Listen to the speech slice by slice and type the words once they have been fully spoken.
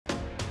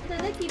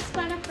அடுத்தது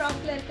கிட்ஸ்க்கான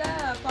ஃப்ராக்ல இருக்க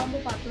காம்போ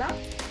பார்க்கலாம்.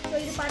 ஸோ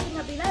இது பார்த்தீங்க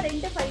அப்படின்னா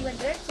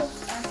 2,500. ஸோ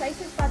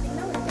சைஸஸ்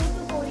பார்த்தீங்கன்னா ஒரு 2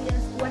 to 4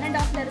 இயர்ஸ்,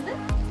 1.5ல இருந்து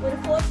ஒரு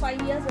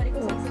 4-5 இயர்ஸ்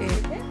வரைக்கும் சைஸஸ்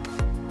இருக்கு.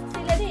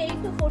 சிலது 8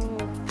 to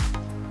 4.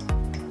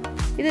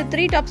 இது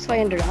 3 டாப்ஸ்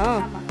 500.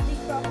 ஆமா, 3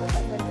 டாப்ஸ்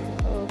 500.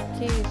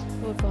 Okay,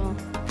 super.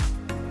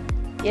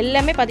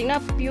 எல்லாமே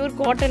பார்த்தீங்கன்னா பியூர்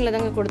காட்டன்ல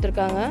தாங்க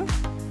கொடுத்துருக்காங்க.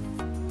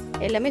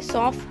 எல்லாமே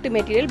சாஃப்ட்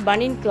மெட்டீரியல்,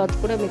 பனியன்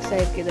கிளாத் கூட மிக்ஸ்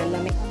ஆயிருக்கு. இது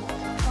எல்லாமே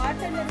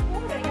காட்டன்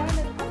இருக்கும், ரயான்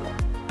இருக்கும்.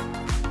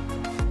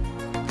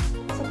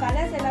 ஸோ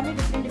கலர்ஸ் எல்லாமே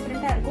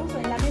டிஃப்ரெண்ட்டாக இருக்கும். ஸோ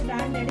எல்லாமே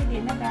பிராண்டட். இது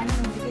என்ன பிராண்ட்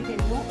உங்களுக்கே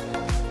தெரியும்.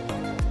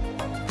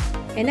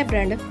 என்ன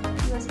brand?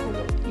 US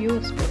polo.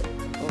 US polo.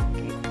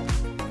 Okay.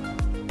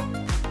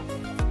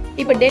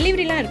 இப்போ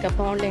டெலிவரிலாம்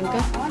இருக்காப்பா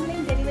ஆன்லைனுக்கு?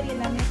 ஆன்லைன் டெலிவரி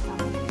எல்லாமே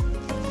இருக்காங்க.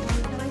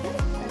 உங்களுக்கு வந்து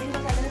 2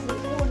 கலர்ஸ்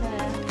இருக்கு. ஒன்று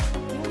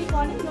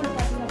யூனிகார்ன், இன்னொன்று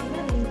பார்த்தீங்க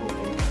அப்படின்னா ரெயின்போ.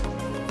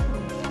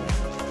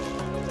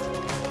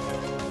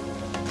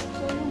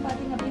 ஸோ இதுவும்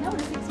பார்த்தீங்க அப்படின்னா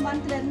ஒரு 6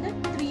 மந்த்லேருந்து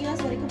 3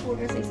 இயர்ஸ் வரைக்கும்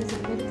போடுற சைஸஸ்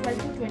இருக்குது. இது 12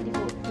 to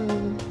 24.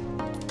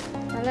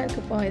 நல்லா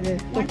இருக்குப்பா. இது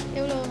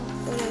எவ்வளோ?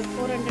 ஒரு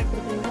 400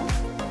 கொடுக்குறீங்களா?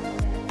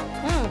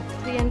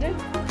 300.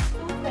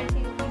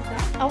 220 rupees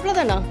தான்.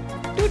 அவ்வளோதானா?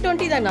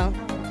 220 தானா?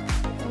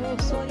 ஓ,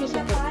 ஸோ சூப்பர் இதில்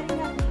சூப்பர்.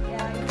 பாருங்க,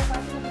 இதில்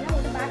பார்த்தீங்க அப்படின்னா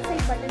ஒரு பேக்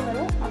சைட் பட்டன்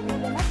வரும், அப்படி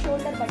இல்லைன்னா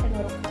ஷோல்டர் பட்டன்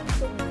வரும்.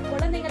 ஸோ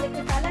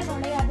குழந்தைங்களுக்கு தலை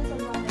நுழையாது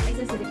சொல்லுவாங்க.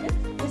 சைஸஸ் இருக்குது.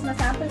 ப்ளஸ்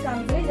நான் சாம்பிள்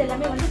காமிக்கிறேன். இது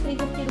எல்லாமே வந்து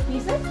 350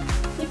 rupees.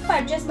 ஹிப்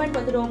அட்ஜஸ்ட்மெண்ட்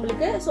வந்துடும்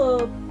உங்களுக்கு. ஸோ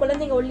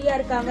குழந்தைங்க ஒல்லியாக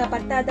இருக்காங்க,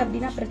 பத்தாது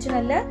அப்படின்னா பிரச்சனை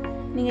இல்லை,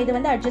 நீங்கள் இதை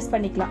வந்து அட்ஜஸ்ட்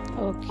பண்ணிக்கலாம்.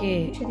 ஓகே,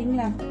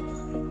 சரிங்களா?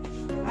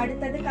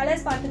 அடுத்தது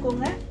கலர்ஸ்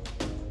பார்த்துக்கோங்க.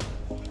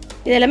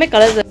 இது எல்லாமே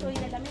கலர்ஸ். ஸோ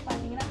இது எல்லாமே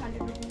பார்த்தீங்கன்னா 100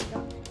 rupees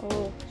தான். ஓ,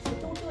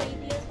 2 to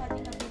 8 years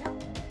பார்த்தீங்க அப்படின்னா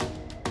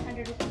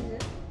 100 rupees.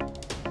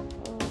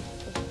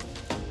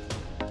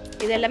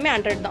 இது எல்லாமே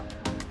 100 தான்.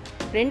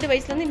 2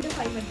 வயசுலேருந்து இது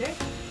 500.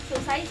 ஸோ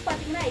சைஸ்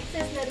பார்த்தீங்கன்னா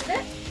XS இருந்து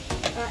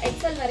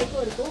XL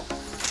வரைக்கும் இருக்கும்.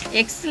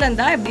 எக்ஸ்ல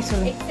இருந்தா எப்படி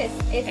சொல்லுங்க?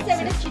 XS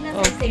விட சின்ன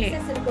சைஸ்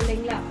XS இருக்கும்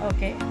இல்லைங்களா?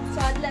 ஓகே. ஸோ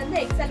அதுல இருந்து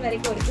XL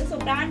வரைக்கும் இருக்கு. ஸோ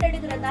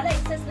பிராண்டட்ங்கிறதுனால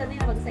XS ல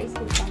இருந்தே நமக்கு சைஸ்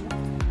கொடுப்பாங்க.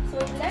 ஸோ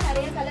இதுல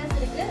நிறைய கலர்ஸ்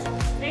இருக்கு.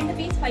 2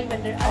 பீஸ்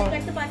 500.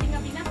 அதுக்கடுத்து பார்த்தீங்க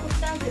அப்படின்னா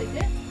குர்தாஸ்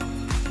இருக்கு.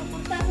 ஸோ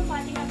குர்தாஸ்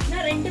பார்த்தீங்க அப்படின்னா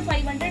 2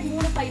 500,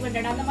 3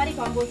 500 அந்த மாதிரி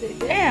காம்போஸ்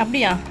இருக்கு.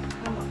 அப்படியா?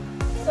 ஆமா.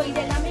 ஸோ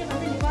இது எல்லாமே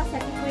வந்து லிவா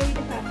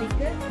certified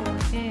fabric.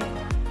 Okay.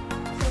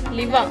 So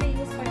லிவா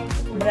use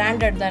பண்ணிட்டு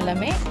பிராண்டட் தான்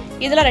எல்லாமே.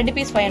 இதெல்லாம் 2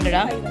 பீஸ்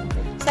 500. 500.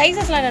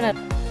 சைஸஸ்லாம் என்ன?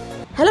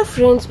 Hello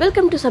friends,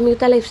 welcome to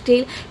Samyuktha life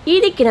style.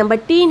 இன்னைக்கு நம்ம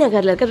டி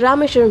நகரில் இருக்க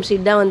ராமேஸ்வரம்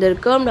ஸ்ட்ரீட் தான்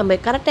வந்திருக்கோம். நம்ம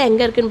கரெக்டாக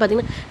எங்கே இருக்குன்னு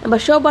பார்த்தீங்கன்னா, நம்ம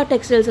ஷோபா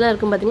டெக்ஸ்டைல்ஸ்லாம்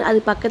இருக்கும் பார்த்தீங்கன்னா, அது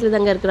பக்கத்தில்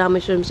தாங்க இருக்குது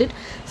ராமேஸ்வரம் ஸ்ட்ரீட்.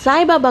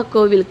 சாய்பாபா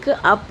கோவிலுக்கு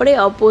அப்படியே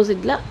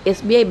ஆப்போசிட்டில்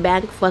SBI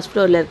பேங்க் ஃபர்ஸ்ட்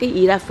ஃப்ளோரில் இருக்குது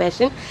HiRah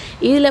ஃபேஷன்.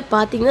 இதில்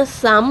பார்த்தீங்கன்னா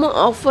செம்ம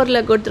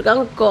ஆஃபரில்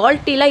கொடுத்துருக்காங்க.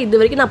 குவாலிட்டிலாம் இது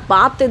வரைக்கும் நான்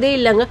பார்த்ததே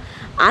இல்லைங்க.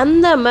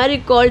 அந்த மாதிரி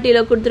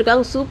குவாலிட்டியில்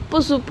கொடுத்துருக்காங்க.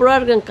 சூப்பராக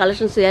இருக்குங்க.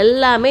 கலெக்ஷன்ஸ்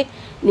எல்லாமே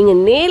நீங்கள்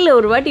நேரில்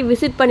ஒரு வாட்டி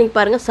விசிட் பண்ணி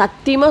பாருங்கள்.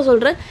 சத்தியமாக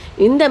சொல்கிறேன்,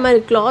 இந்த மாதிரி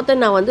கிளாத்தை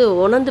நான் வந்து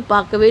உணர்ந்து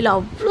பார்க்கவே இல்லை.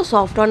 அவ்வளோ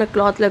சாஃப்டான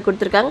கிளாத்தில்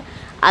கொடுத்துருக்காங்க.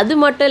 அது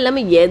மட்டும்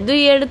இல்லாமல் எது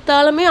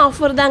எடுத்தாலுமே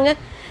ஆஃபர் தாங்க.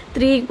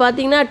 3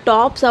 பார்த்தீங்கன்னா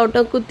டாப்ஸ்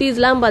ஆகட்டும்,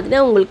 குர்த்தீஸ்லாம்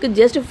பார்த்தீங்கன்னா உங்களுக்கு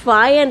ஜஸ்ட்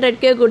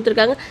 500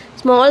 கொடுத்துருக்காங்க.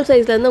 ஸ்மால்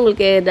சைஸ்லேருந்து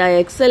உங்களுக்கு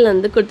XL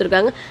வந்து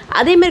கொடுத்துருக்காங்க.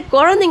 அதேமாதிரி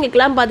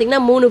குழந்தைங்களுக்குலாம் பார்த்தீங்கன்னா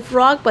 3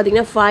 ஃப்ராக்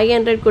பார்த்தீங்கன்னா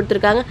 500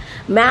 கொடுத்துருக்காங்க.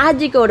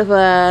 மேஜிக்கோட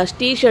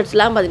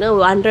டிஷர்ட்ஸ்லாம் பார்த்தீங்கன்னா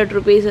 100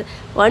 rupees,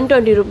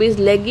 120 rupees.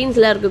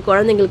 லெகின்ஸ்லாம் இருக்குது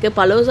குழந்தைங்களுக்கு,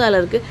 பலோசாவில்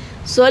இருக்குது.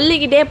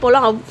 சொல்லிக்கிட்டே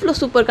போகலாம். அவ்வளோ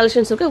சூப்பர்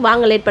கலெக்ஷன்ஸ் இருக்குது.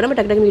 வாங்க லேட் பண்ணாமல்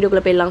டக்கு டக்கு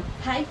வீடியோக்குள்ளே போயிடலாம்.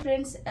 ஹாய்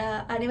ஃப்ரெண்ட்ஸ்,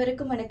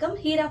 அனைவருக்கும் வணக்கம்.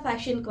 HiRah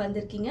ஃபேஷனுக்கு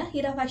வந்திருக்கீங்க.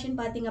 HiRah ஃபேஷன்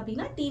பார்த்தீங்க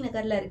அப்படின்னா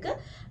T.Nagarல இருக்கு,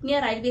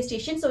 நியர் ரயில்வே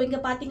ஸ்டேஷன். ஸோ இங்கே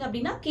பார்த்தீங்க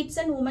அப்படின்னா கிட்ஸ்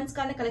அண்ட்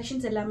உமன்ஸ்க்கான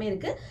கலெக்ஷன்ஸ் எல்லாமே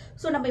இருக்கு.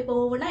 ஸோ நம்ம இப்போ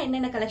ஒவ்வொன்றா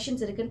என்னென்ன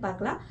கலெக்ஷன்ஸ் இருக்குன்னு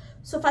பார்க்கலாம்.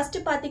 ஸோ ஃபர்ஸ்ட்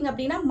பார்த்தீங்க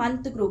அப்படின்னா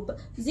மந்த் குரூப்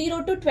 0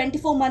 to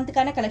 24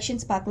 மந்த்துக்கான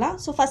கலெக்ஷன்ஸ் பார்க்கலாம்.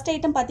 ஸோ ஃபர்ஸ்ட்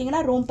ஐட்டம்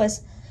பார்த்தீங்கன்னா ரோம்பஸ்.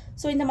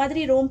 ஸோ இந்த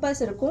மாதிரி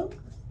ரோம்பஸ் இருக்கும்.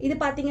 இது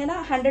பார்த்தீங்கன்னா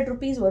 100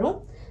 rupees வரும்.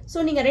 ஸோ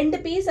நீங்கள்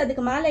 2 பீஸ்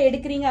அதுக்கு மேலே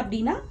எடுக்கிறீங்க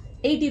அப்படின்னா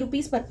 80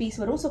 rupees per piece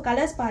வரும். ஸோ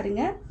கலர்ஸ்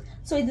பாருங்க.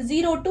 ஸோ இது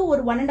 0 to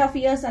ஒரு 1.5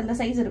 years அந்த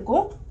சைஸ்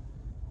இருக்கும்.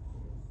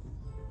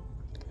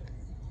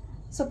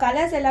 ஸோ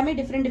கலர்ஸ் எல்லாமே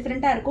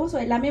டிஃப்ரெண்ட்டாக இருக்கும். ஸோ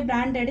எல்லாமே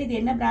பிராண்டட். இது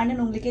என்ன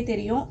பிராண்டுன்னு உங்களுக்கே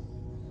தெரியும்.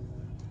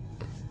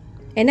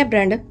 என்ன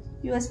brand?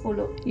 US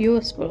polo.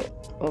 US polo.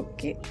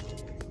 Okay.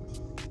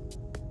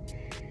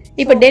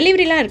 இப்போ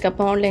டெலிவரிலாம்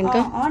இருக்காப்பா ஆன்லைனுக்கு?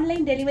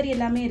 ஆன்லைன் டெலிவரி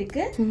எல்லாமே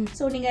இருக்கு.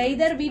 ஸோ நீங்கள்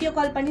இதர் வீடியோ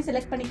கால் பண்ணி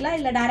செலக்ட் பண்ணிக்கலாம்,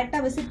 இல்லை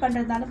டேரெக்டாக விசிட்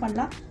பண்ணுறதுனாலும்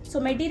பண்ணலாம். ஸோ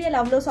மெட்டீரியல்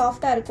அவ்வளோ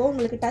சாஃப்டாக இருக்கும்.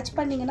 உங்களுக்கு டச்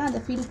பண்ணிங்கன்னா அந்த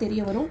ஃபீல்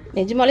தெரிய வரும்.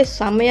 நிஜமாலே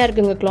செம்மையாக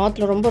இருக்குங்க.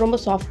 கிளாத்தில் ரொம்ப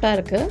சாஃப்டாக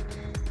இருக்குது.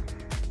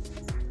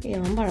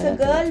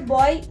 கேர்ள்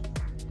பாய்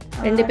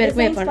 2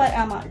 பேருக்குமே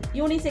ஆமாம்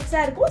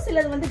யூனிசெக்ஸாக இருக்கும்.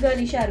 சிலது வந்து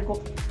கேர்லிஷாக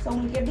இருக்கும். ஸோ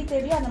உங்களுக்கு எப்படி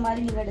தெரியும் அந்த மாதிரி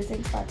நீங்கள்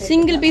டிசைன்ஸ் பார்த்து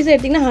சிங்கிள் பீஸ்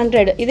எடுத்தீங்கன்னா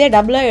 100, இதே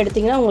டபுளாக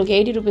எடுத்தீங்கன்னா உங்களுக்கு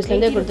 80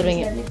 rupeesலேருந்தே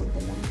கொடுத்துருவீங்க.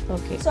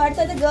 ஓகே. ஸோ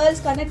அடுத்தது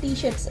கேர்ள்ஸ்க்கான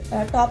டிஷர்ட்ஸ்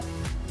டாப்.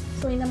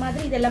 ஸோ இந்த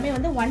மாதிரி இது எல்லாமே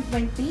வந்து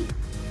 120.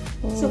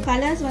 ஸோ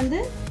கலர்ஸ் வந்து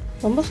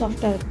ரொம்ப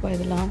சாஃப்டாக இருக்குப்பா.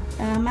 இதெல்லாம்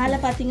மேலே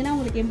பார்த்தீங்கன்னா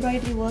உங்களுக்கு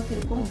எம்ப்ராய்டரி ஒர்க்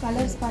இருக்கும்.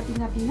 கலர்ஸ்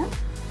பார்த்தீங்க அப்படின்னா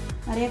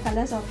நிறைய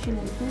கலர்ஸ் ஆப்ஷன்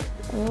இருக்கு.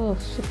 ஓ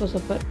சூப்பர்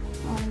சூப்பர்.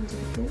 ஆரஞ்சு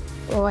இருக்கு.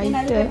 ஒயிட்.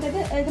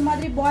 இது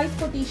மாதிரி பாய்ஸ்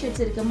கோ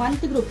டி-ஷர்ட்ஸ் இருக்கு.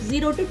 Month group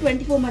 0 to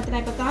 24 month.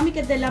 நான் இப்ப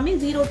காமிக்கிறது எல்லாமே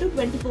 0 to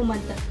 24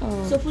 month.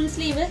 So full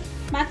sleeve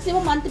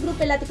maximum month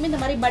group எல்லாத்துக்குமே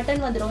இந்த மாதிரி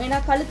பட்டன் வந்துரும். ஏனா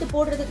கழுத்து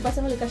போடுறதுக்கு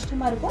பசங்களுக்கு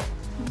கஷ்டமா இருக்கும்.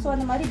 சோ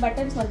அந்த மாதிரி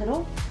பட்டன்ஸ்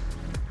வந்துரும்.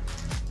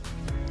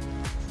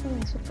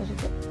 Super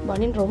super.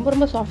 பனியன் ரொம்ப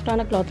ரொம்ப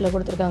சாஃப்ட்டான கிளாத்ல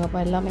கொடுத்துருக்காங்கப்பா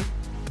எல்லாமே.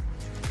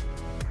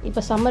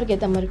 இப்போ சம்மருக்கு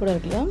ஏற்ற மாதிரி கூட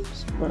இருக்குல்ல.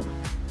 சூப்பர்.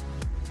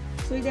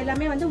 ஸோ இது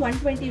எல்லாமே வந்து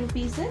 120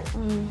 rupees.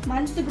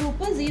 Month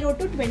group 0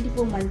 to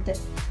 24 month.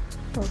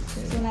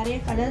 Okay. So நிறைய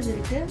கலர்ஸ்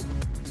இருக்கு.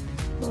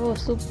 ஓ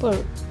சூப்பர்.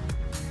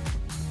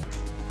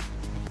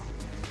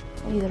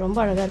 இது ரொம்ப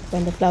அழகாக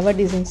இருக்கு இந்த ஃப்ளவர்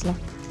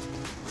டிசைன்ஸ்லாம்.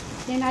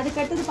 தென் அதுக்கு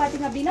அடுத்தது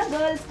பார்த்தீங்க அப்படின்னா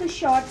கேர்ள்ஸ்க்கு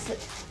ஷார்ட்ஸு.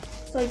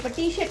 ஸோ இப்போ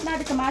டிஷர்ட்னா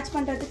அதுக்கு மேட்ச்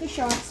பண்ணுறதுக்கு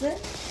ஷார்ட்ஸு.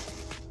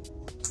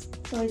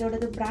 ஸோ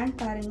இதோடது பிராண்ட்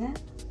பாருங்க.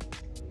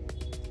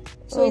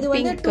 ஸோ இது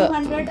வந்து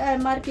 200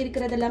 MRP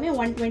இருக்கிறது எல்லாமே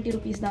 120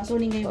 ருபீஸ் தான். ஸோ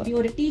நீங்கள் இப்படி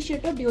ஒரு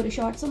டிஷர்ட்டோ இப்படி ஒரு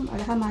ஷார்ட்ஸும்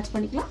அழகாக மேட்ச்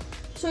பண்ணிக்கலாம்.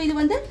 ஸோ இது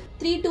வந்து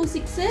 3 to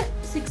 6,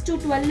 6 to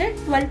 12,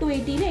 12 to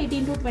 18,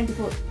 18 to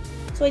 24.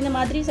 So இந்த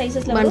மாதிரி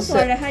சைஸஸ்ல வரும். ஸோ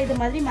அழகாக இது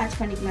மாதிரி மேட்ச்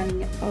பண்ணிக்கலாம்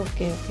நீங்கள்.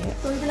 Okay okay.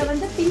 ஸோ இதில்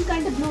வந்து பிங்க்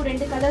அண்ட் ப்ளூ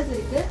 2 கலர்ஸ்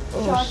இருக்குது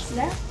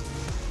ஷார்ட்ஸில்.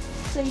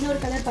 ஸோ இன்னொரு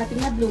கலர்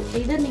பார்த்தீங்கன்னா ப்ளூ.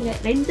 இதர் நீங்கள்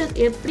 2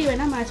 எப்படி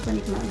வேணால் மேட்ச்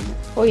பண்ணிக்கலாம் நீங்கள்.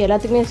 ஓ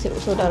எல்லாத்துக்குமே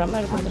சூட் ஆகிற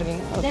மாதிரி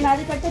கொடுத்துருக்கீங்க. தென்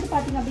அதுக்கடுத்தது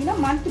பார்த்தீங்க அப்படின்னா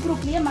month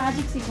குரூப்லேயே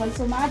magic sequence.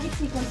 So magic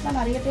sequence தான்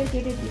நிறைய பேர்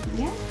கேட்டுட்டு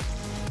இருக்கீங்க.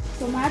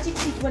 ஸோ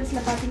மேஜிக்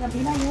சீக்வன்ஸில் பார்த்தீங்க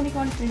அப்படின்னா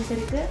யூனிகார்ன் பிரிண்ட்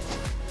இருக்குது.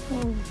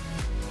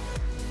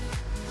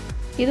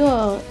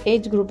 இதுவும்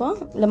ஏஜ் குரூப்பா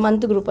இல்லை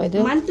மந்த் குரூப்பா?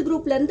 இது மந்த்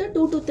குரூப்லேருந்து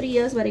 2 to 3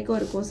 இயர்ஸ் வரைக்கும்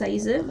இருக்கும்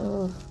சைஸு.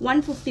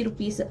 150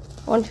 ருபீஸ்.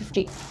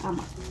 150.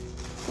 ஆமாம்.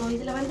 ஸோ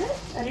இதில் வந்து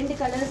 2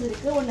 கலர்ஸ்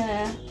இருக்குது. ஒன்று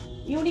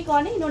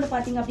யூனிகார்ன், இன்னொன்று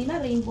பார்த்தீங்க அப்படின்னா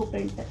ரெயின்போ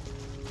பிரிண்ட்.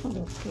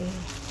 ஓகே.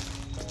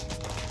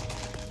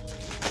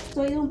 ஸோ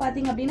இதுவும்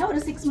பார்த்தீங்க அப்படின்னா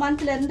ஒரு 6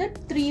 மந்த்லேருந்து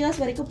 3 இயர்ஸ்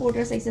வரைக்கும்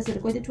போடுற சைஸஸ்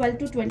இருக்கும். இது 12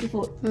 to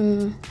 24.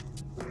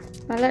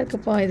 நல்லா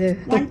இருக்குப்பா. இது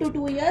 1 to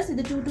 2 இயர்ஸ்,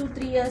 இது 2 to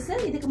 3 இயர்ஸ்.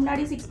 இதுக்கு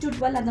முன்னாடி 6 to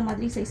 12 அந்த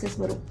மாதிரி சைஸஸ்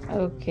வரும்.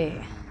 ஓகே.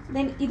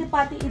 தென் இது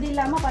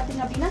இல்லாமல்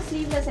பார்த்தீங்க அப்படின்னா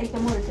ஸ்லீவ்லெஸ்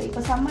ஐட்டமும் இருக்குது.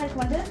 இப்போ சம்மருக்கு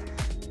வந்து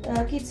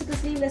கிட்ஸுக்கு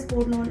ஸ்லீவ்லெஸ்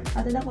போடணும்,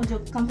 அதுதான்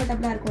கொஞ்சம்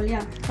கம்ஃபர்டபுளாக இருக்கும்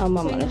இல்லையா?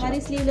 ஆமாம். இந்த மாதிரி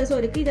ஸ்லீவ்லெஸும்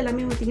இருக்குது. இது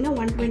எல்லாமே பார்த்தீங்கன்னா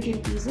 120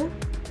 ருபீஸு.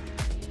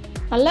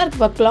 நல்லா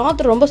இருக்குப்பா.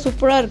 கிளாத் ரொம்ப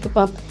சூப்பராக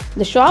இருக்குப்பா.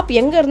 இந்த ஷாப்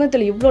எங்கே இருந்தும்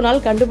தெரியல, இவ்வளோ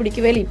நாள்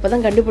கண்டுபிடிக்கவே இல்லை, இப்போ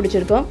தான்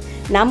கண்டுபிடிச்சிருக்கோம்.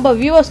 நம்ம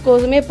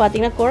வியூவர்ஸ்கோசமே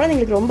பார்த்தீங்கன்னா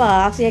குழந்தைங்களுக்கு ரொம்ப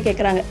ஆசையாக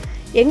கேட்குறாங்க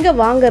எங்கே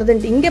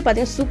வாங்குறதுன்ட்டு. இங்கே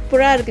பார்த்தீங்கன்னா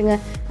சூப்பராக இருக்குங்க.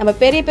 நம்ம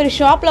பெரிய பெரிய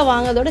ஷாப்பில்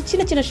வாங்குறதோட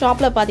சின்ன சின்ன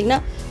ஷாப்பில் பார்த்தீங்கன்னா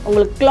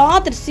உங்களுக்கு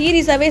கிளாத்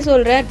சீரியஸாகவே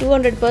சொல்கிறேன்,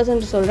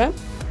 200% சொல்கிறேன்,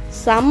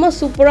 செம்ம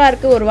சூப்பராக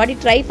இருக்குது. ஒரு வாட்டி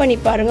ட்ரை பண்ணி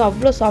பாருங்கள்.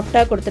 அவ்வளோ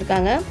சாஃப்டாக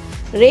கொடுத்துருக்காங்க.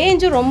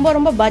 ரேஞ்சும் ரொம்ப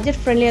ரொம்ப பட்ஜெட்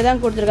ஃப்ரெண்ட்லியாக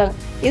தான் கொடுத்துருக்காங்க.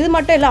 இது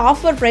மட்டும் இல்லை,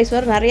 ஆஃபர் ப்ரைஸ்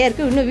வர நிறையா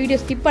இருக்குது. இன்னும் வீடியோ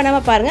ஸ்கிப்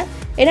பண்ணாமல் பாருங்கள்,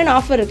 என்னென்ன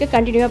ஆஃபர் இருக்குது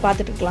கண்டினியூவாக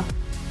பார்த்துட்டு இருக்கலாம்.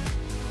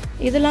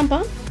 இதெல்லாம்ப்பா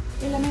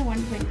எல்லாமே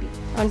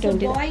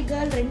 120. பாய்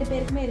கேர்ள் 2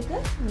 பேருக்குமே இருக்கு.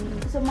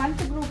 ஸோ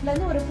மந்த்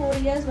குரூப்லேருந்து ஒரு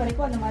 4 இயர்ஸ்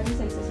வரைக்கும் அந்த மாதிரி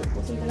சைஸஸ்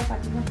இருக்கும். ஸோ இதெல்லாம்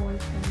பார்த்தீங்கன்னா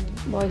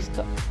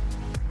பாய்ஸ்க்கு.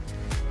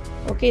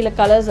 ஓகே. இல்லை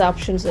கலர்ஸ்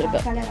ஆப்ஷன்ஸ் இருக்கு.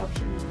 கலர்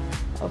ஆப்ஷன்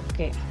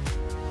ஓகே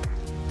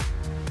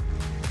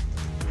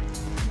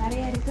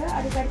நிறைய இருக்கு.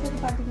 அதுக்கு அடுத்தது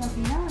பார்த்தீங்க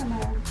அப்படின்னா நம்ம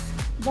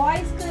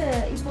பாய்ஸ்க்கு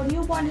இப்போ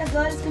நியூ பார்ன்ல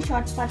கேர்ள்ஸ்க்கு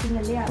ஷார்ட்ஸ் பார்த்தீங்க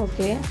இல்லையா?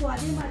 ஓகே. ஸோ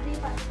அதே மாதிரி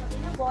பார்த்தீங்க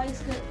அப்படின்னா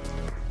பாய்ஸ்க்கு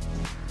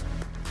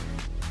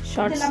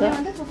ஷார்ட்ஸ் எல்லாமே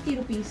வந்து 50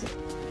 ருபீஸ்.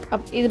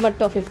 இது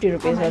மட்டும் 50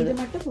 ருபீஸ் வருது. இது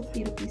மட்டும்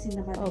 50 ருபீஸ்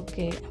இந்த மாதிரி.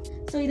 ஓகே.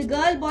 ஸோ இது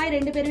கேர்ள் பாய்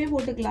 2 பேருமே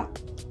போட்டுக்கலாம்.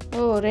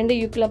 ஓ 2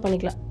 யூக்கில்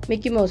பண்ணிக்கலாம்.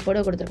 மிக்கி மவுஸ்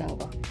கூட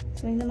கொடுத்துருக்காங்கப்பா.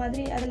 ஸோ இந்த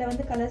மாதிரி அதில்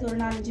வந்து கலர்ஸ் ஒரு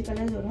 4-5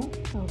 கலர்ஸ் வரும்.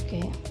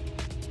 ஓகே.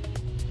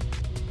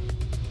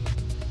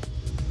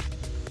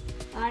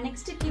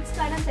 நெக்ஸ்ட்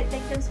கிட்ஸ்க்கான செட்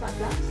ஐட்டம்ஸ்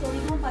பார்க்கலாம். ஸோ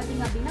இதுவும்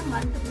பார்த்தீங்க அப்படின்னா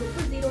month group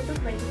 0 to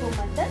 24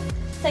 month.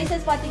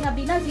 Sizes பார்த்தீங்க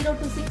அப்படின்னா 0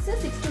 to 6,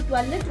 6 to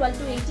 12, 12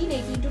 to 18,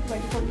 18 to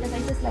 24 இந்த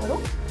சைஸஸில்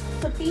வரும்.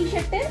 So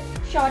T shirt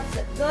shorts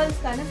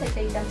கேர்ள்ஸ்க்கான set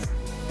items.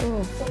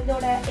 So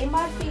இதோட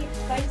எம்ஆர்பி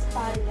ப்ரைஸ்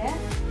பாருங்க.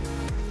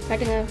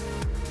 காட்டுங்க.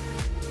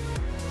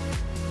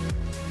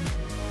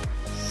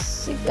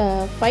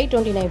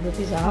 529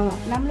 ருபீஸா?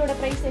 நம்மளோட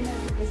ப்ரைஸ் என்ன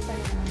கெஸ்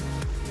பண்ணுங்க.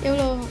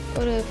 எவ்வளோ?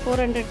 ஒரு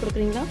 400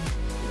 கொடுக்குறீங்களா?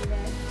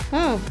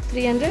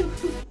 300.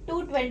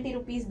 220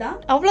 ருபீஸ் தான்.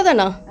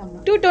 அவ்வளோதானா?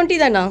 220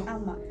 தானா?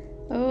 ஆமாம்.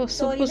 ஓ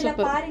சூப்பர்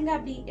சூப்பர். பாருங்க.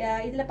 அப்படி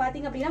இதுல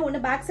பாத்தீங்க அப்படின்னா ஒன்னு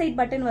பேக் சைடு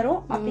பட்டன்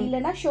வரும், அப்படி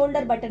இல்லனா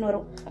ஷோல்டர் பட்டன்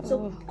வரும். சோ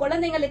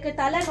குழந்தைங்களுக்கு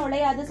தலை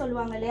நுழையாது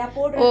சொல்லுவாங்க இல்லையா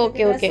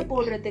போடுறதுக்கு,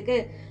 போடுறதுக்கு.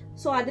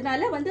 சோ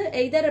அதனால வந்து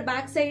எதர்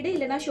பேக் சைடு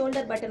இல்லனா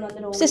ஷோல்டர் பட்டன்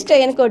வந்துரும்.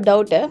 சிஸ்டர் எனக்கு ஒரு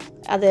டவுட்,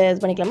 அதை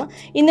இது பண்ணிக்கலாமா?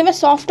 இந்த மாதிரி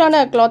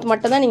சாஃப்டான கிளாத்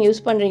மட்டும் தான் நீங்க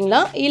யூஸ் பண்றீங்களா,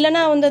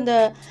 இல்லனா வந்து அந்த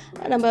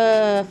நம்ம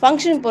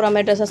ஃபங்க்ஷன் போற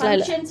மாதிரி ட்ரெஸ்ஸஸ்லாம்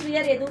இல்ல? ஃபங்க்ஷன்ஸ்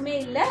வியர் எதுவுமே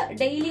இல்ல,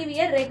 டெய்லி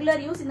வியர்,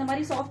 ரெகுலர் யூஸ் இந்த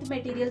மாதிரி சாஃப்ட்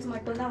மெட்டீரியல்ஸ்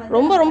மட்டும் தான் வந்து.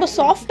 ரொம்ப ரொம்ப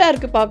சாஃப்டா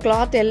இருக்குப்பா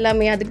கிளாத்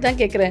எல்லாமே, அதுக்கு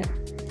தான் கேக்குறேன்.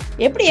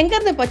 எப்படி எங்க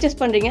இருந்து பர்ச்சேஸ்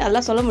பண்றீங்க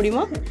அதெல்லாம் சொல்ல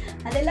முடியுமா?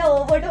 அதெல்லாம்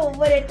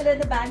ஒவ்வொரு இடத்துல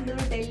இருந்து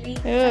பெங்களூர், டெல்லி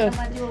அந்த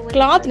மாதிரி ஒவ்வொரு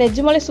கிளாத்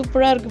நிஜமாலே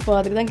சூப்பரா இருக்குப்பா,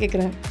 அதுக்கு தான்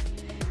கேக்குறேன்.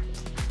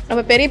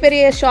 நம்ம பெரிய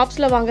பெரிய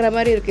ஷாப்ஸ்ல வாங்குற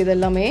மாதிரி இருக்கு இது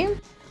எல்லாமே.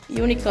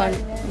 யூனிகார்ன்.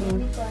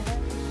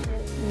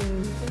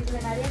 இதுல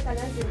நிறைய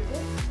கலர்ஸ் இருக்கு.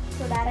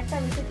 சோ டைரக்ட்டா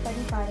விசிட்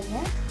பண்ணி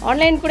பாருங்க.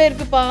 ஆன்லைன் கூட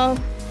இருக்குப்பா.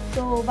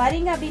 ஸோ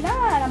வரீங்க அப்படின்னா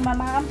நம்ம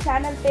மேம்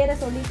சேனல் பேரை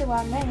சொல்லிட்டு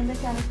வாங்க, எந்த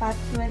சேனல்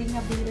பார்த்து வரீங்க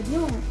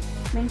அப்படிங்கிறதையும்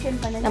மென்ஷன்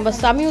பண்ணுங்க. நம்ம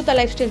சம்யுக்தா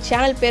லைஃப் ஸ்டைல்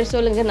சேனல் பேர்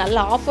சொல்லுங்க,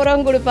 நல்ல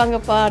ஆஃபரும்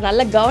கொடுப்பாங்கப்பா,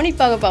 நல்லா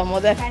கவனிப்பாங்கப்பா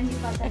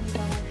கண்டிப்பாக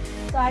கண்டிப்பாக.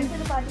 ஸோ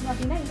அடுத்தது பார்த்தீங்க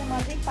அப்படின்னா இந்த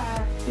மாதிரி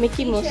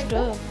மிக்கி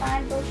மோஸ்டோ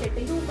பேண்டோ ஷர்ட்,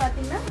 இதுவும்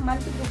பார்த்தீங்கன்னா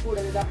மல்டி குரூப்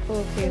கூடது தான்.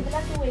 ஓகே,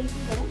 இதெல்லாம்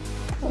 280 வரும்.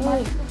 So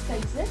multi group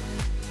size.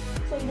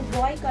 So இது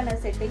பாய்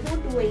கலர் செட்,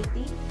 இதுவும்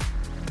 280.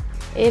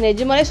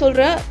 நிஜமாலே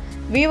சொல்கிறேன்,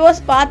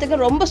 வியூவர்ஸ் பார்த்துக்க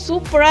ரொம்ப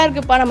சூப்பராக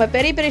இருக்குப்பா. நம்ம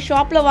பெரிய பெரிய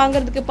ஷாப்பில்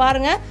வாங்குறதுக்கு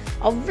பாருங்கள்,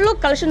 அவ்வளோ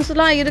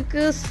கலெக்ஷன்ஸ்லாம்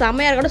இருக்குது,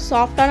 செமையாக இருக்கட்டும்,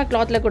 சாஃப்டான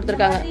கிளாத்தில்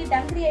கொடுத்துருக்காங்க.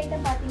 டங்கரி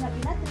ஐட்டம் பார்த்தீங்க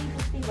அப்படின்னா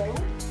 350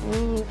 வரும்.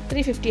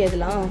 350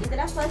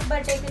 இதெல்லாம் ஃபர்ஸ்ட்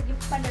பர்த்டேக்கு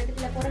கிஃப்ட் பண்ணுறதுக்கு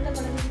இல்லை பிறந்த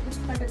குழந்தைக்கு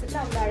கிஃப்ட் பண்ணுறதுக்கு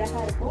அவ்வளோ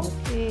அழகாக இருக்கும்.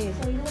 ஓகே,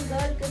 ஸோ இதுவும்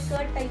கேர்ளுக்கு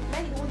ஸ்கர்ட்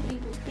டைப்பில், இதுவும்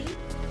 350.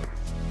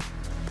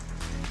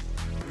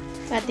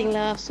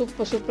 பார்த்தீங்களா,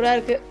 சூப்பராக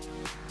இருக்குது.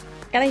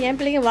 ஏன்னா என்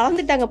பிள்ளைங்க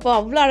வளர்ந்துட்டாங்கப்பா,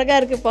 அவ்வளோ அழகாக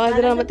இருக்குப்பா.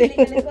 இதெல்லாம் நம்ம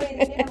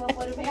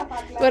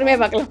பொறுமையாக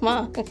பார்க்கலாமா?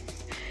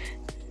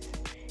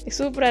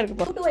 சூப்பராக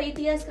இருக்குப்பா. 2 to 8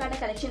 இயர்ஸ்க்கான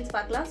கலெக்ஷன்ஸ்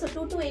பார்க்கலாம். ஸோ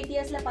 2 to 8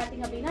 இயர்ஸில்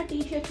பார்த்தீங்க அப்படின்னா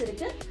டிஷர்ட்ஸ்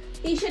இருக்குது.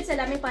 டிஷர்ட்ஸ்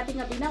எல்லாமே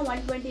பார்த்தீங்க அப்படின்னா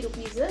 120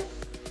 ருபீஸு.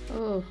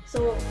 ஸோ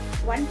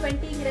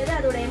 120ங்கிறது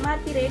அதோட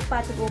எம்ஆர்பி ரேட்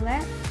பார்த்துக்கோங்க,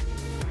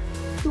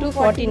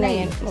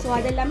 249. ஸோ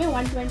அது எல்லாமே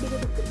 120க்கு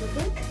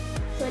கொடுத்துருக்கு.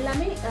 ஸோ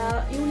எல்லாமே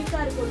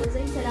யூனிக்காக இருக்கும்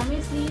டிசைன்ஸ் எல்லாமே.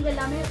 ஸ்லீவ்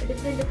எல்லாமே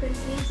டிஃப்ரெண்ட்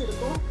ஸ்லீவ்ஸ்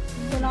இருக்கும்.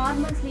 ஸோ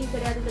நார்மல் ஸ்லீவ்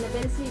கிடையாது, இதில்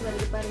பெல் ஸ்லீவ்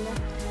வருது பாருங்கள்.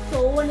 ஸோ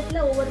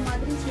ஒவ்வொன்றுத்தில் ஒவ்வொரு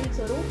மாதிரி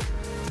ஸ்லீவ்ஸ் வரும்.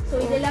 ஸோ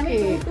இது எல்லாமே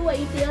 2 to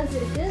 8 இயர்ஸ்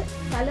இருக்குது.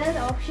 கலர்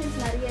ஆப்ஷன்ஸ்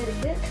நிறைய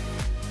இருக்குது.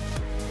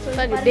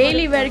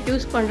 டெய்லி வேர்க்கு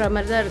யூஸ் பண்ணுற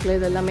மாதிரி தான் இருக்குல்ல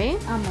இது எல்லாமே.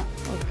 ஆமாம்,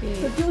 ஓகே.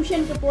 ஸோ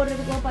டியூஷனுக்கு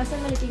போடுறதுக்கோ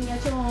பசங்களுக்கு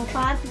எங்கேயாச்சும்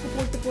பார்க்குக்கு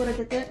போட்டு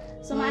போகிறதுக்கு,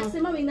 ஸோ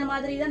மேக்ஸிமம் இந்த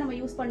மாதிரி தான் நம்ம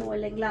யூஸ் பண்ணுவோம்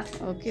இல்லைங்களா?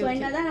 ஸோ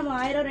என்னதான் நம்ம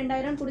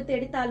 1000-2000 கொடுத்து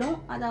எடுத்தாலும்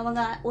அது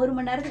அவங்க 1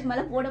 மணி நேரத்துக்கு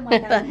மேலே போட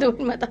மாட்டாங்க. அது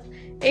உண்மைதான்.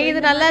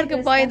 இது நல்லா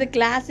இருக்குப்பா, இது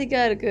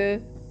கிளாசிக்காக இருக்கு,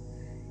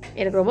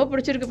 எனக்கு ரொம்ப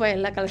பிடிச்சிருக்குப்பா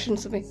எல்லா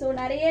கலெக்ஷன்ஸுமே. ஸோ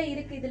நிறைய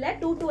இருக்கு இதில்.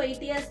 2 to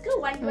 8 இயர்ஸ்க்கு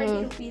 120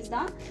 ருபீஸ்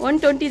தான்.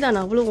 120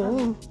 தானே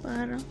அவ்வளவும்?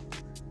 பாரு.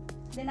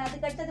 தென்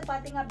அதுக்கு அடுத்தது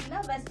பார்த்தீங்க அப்படின்னா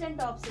வெஸ்டர்ன்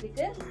டாப்ஸ்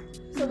இருக்கு.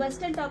 ஸோ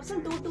வெஸ்டர்ன்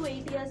டாப்ஸும் 2 to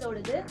 8 இயர்ஸ்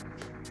ஓடுது.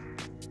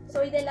 ஸோ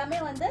இது எல்லாமே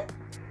வந்து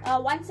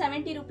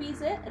 170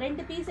 ருபீஸ்.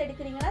 2 பீஸ்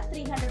எடுக்கிறீங்கன்னா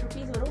 300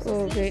 ருபீஸ் வரும்.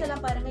 ஸ்லீவ்ஸ்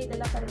எல்லாம் பாருங்க,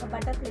 இதெல்லாம் பாருங்க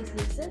பட்டர்ஃப்ளை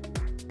ஸ்லீவ்ஸ்.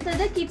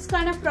 அடுத்தது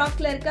கிட்ஸ்க்கான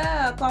ஃப்ராக்ல இருக்க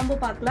காம்போ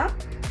பார்க்கலாம்.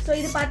 ஸோ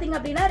இது பார்த்தீங்க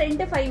அப்படின்னா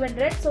 2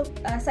 500. ஸோ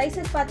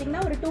சைஸஸ்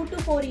பார்த்தீங்கன்னா ஒரு 2 to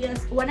 4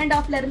 இயர்ஸ்,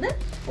 1.5ல இருந்து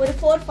ஒரு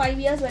 4-5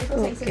 இயர்ஸ்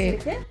வரைக்கும் சைஸஸ்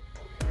இருக்கு.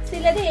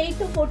 சிலது 8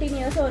 to 14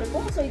 இயர்ஸும்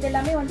இருக்கும். ஸோ இது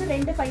எல்லாமே வந்து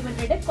 2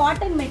 500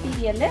 காட்டன்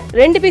மெட்டீரியல்.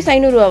 2 பீஸ்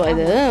 500 ரூபாவா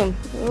இது?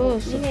 ஓ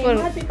சூப்பர்.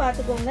 எம்ஆர்பி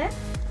பார்த்துக்கோங்க,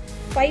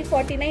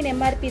 549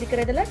 எம்ஆர்பி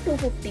இருக்கிறதுல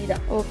 250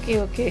 தான். Okay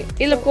okay.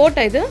 இதுல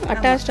கோட்டா இது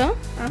அட்டாச்டா?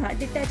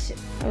 டிட்டாச்.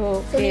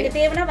 ஓகே. நீங்க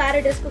தேவனா வேற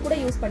ட்ரெஸ்க்கு கூட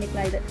யூஸ்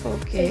பண்ணிக்கலாம் இது.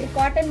 ஓகே. இது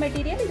காட்டன்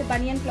மெட்டீரியல், இது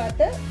பனியன்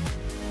கிளாத்.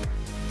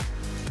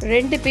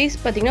 2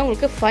 பீஸ் பாத்தீங்கன்னா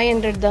உங்களுக்கு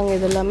 500 தாங்க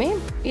இது எல்லாமே.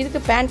 இதுக்கு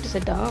பேண்ட்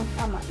செட்டா?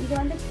 ஆமா, இது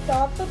வந்து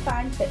டாப்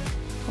பேண்ட்.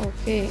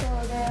 ஓகே. சோ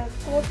அந்த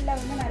கோட்ல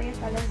வந்து நிறைய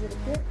கலர்ஸ்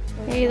இருக்கு.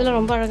 இதெல்லாம்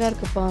ரொம்ப அழகா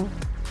இருக்குப்பா,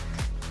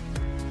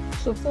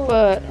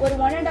 சூப்பர். ஒரு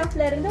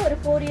 1.5ல இருந்து ஒரு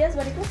 4 இயர்ஸ்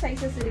வரைக்கும்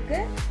சைஸஸ் இருக்கு.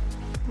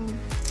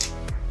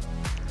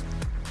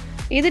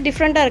 இது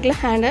டிஃபரெண்டா இருக்குல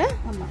ஹேண்ட்.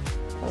 ஆமா.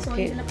 சோ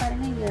இதல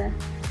பாருங்க, இங்க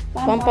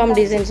பாம்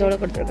டிசைன்ஸோட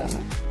கொடுத்திருக்காங்க.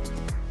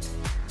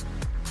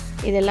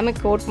 இது எல்லாமே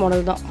கோட்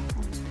மாடல் தான்.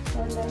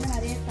 அதுல வந்து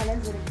நிறைய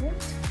கலர்ஸ் இருக்கு.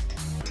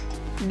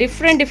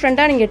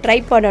 டிஃப்ரெண்டா நீங்க ட்ரை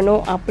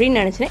பண்ணனும் அப்படி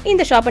நினைச்சீங்க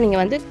இந்த ஷாப்பை நீங்க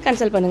வந்து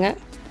கன்சல்ட் பண்ணுங்க.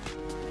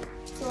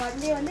 சோ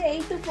அதுலயே வந்து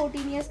 8 to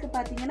 14 இயர்ஸ்க்கு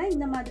பாத்தீங்கன்னா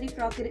இந்த மாதிரி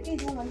ஃப்ராக் இருக்கு.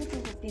 இதுவும் வந்து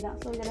 250 தான்.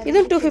 சோ இதெல்லாம்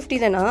இதுவும் 250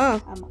 தானா?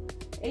 ஆமா,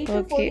 8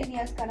 to 14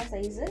 இயர்ஸ்க்கான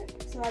சைஸ்.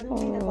 சோ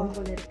அதுவும் இந்த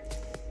காம்போல இருக்கு.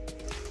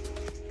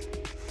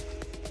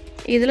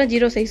 இதெல்லாம்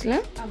 0 சைஸ்ல?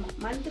 ஆமா,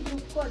 மல்டி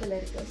குரூப்க்கு அதுல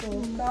இருக்கு. So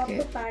top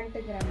pant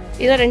grammar.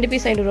 இதெல்லாம் 2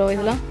 பீஸ் 500 ரூபாய்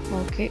இதெல்லாம்.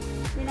 ஓகே.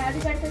 then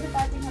அதுக்கு அடுத்து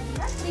பாத்தீங்க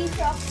அப்படினா 3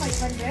 டாப்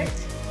 500.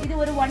 இது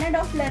ஒரு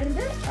 1.5ல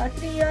இருந்து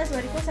 3 இயர்ஸ்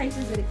வரைக்கும்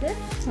சைஸஸ் இருக்கு.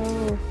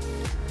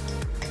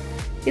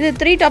 இது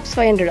 3 டாப்ஸ்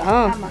 500.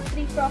 ஆமா,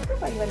 3 டாப்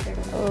 500.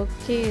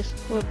 ஓகே,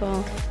 சூப்பர்ப்பா.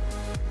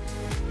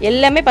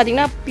 எல்லாமே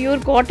பாத்தீங்கன்னா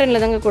பியூர்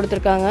காட்டன்ல தாங்க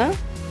கொடுத்திருக்காங்க.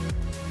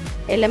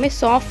 எல்லாமே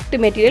சாஃப்ட்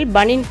மெட்டீரியல்,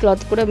 பனியன்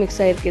கிளாத் கூட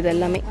மிக்ஸ் ஆயிருக்கு இது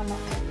எல்லாமே. ஆமா,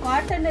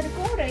 காட்டன்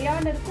இருக்கும்,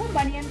 ரயான் இருக்கும்,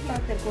 பனியன்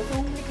கிளாத் இருக்கும். சோ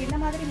உங்களுக்கு என்ன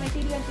மாதிரி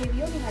மெட்டீரியல்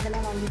தேவையோ நீங்க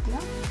அதெல்லாம்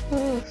வாங்கிக்கலாம்.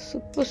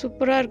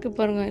 சூப்பரா இருக்கு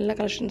பாருங்க எல்லா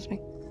கலெக்ஷன்ஸுமே.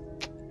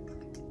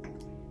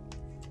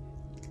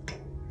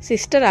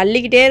 சிஸ்டர்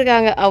அள்ளிக்கிட்டே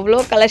இருக்காங்க, அவ்வளோ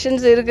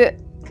கலெக்ஷன்ஸ் இருக்கு.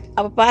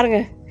 அப்போ பாருங்க,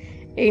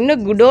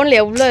 இன்னும் குடோனில்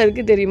எவ்வளோ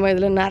இருக்குது தெரியுமா?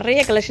 இதில் நிறைய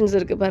கலெக்ஷன்ஸ்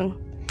இருக்குது பாருங்கள்.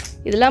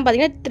 இதெல்லாம்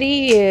பார்த்தீங்கன்னா 3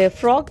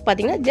 ஃப்ராக்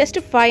பார்த்தீங்கன்னா ஜஸ்ட்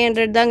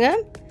 500 தாங்க.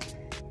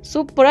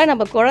 சூப்பராக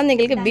நம்ம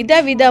குழந்தைங்களுக்கு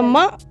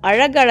விதவிதமாக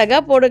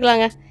அழகழகாக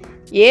போட்டுக்கலாங்க.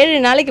 7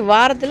 நாளைக்கு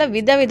வாரத்தில்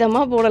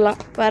விதவிதமாக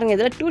போடலாம் பாருங்கள்.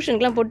 இதெல்லாம்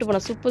டியூஷனுக்குலாம் போட்டு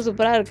போனால்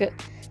சூப்பராக இருக்குது.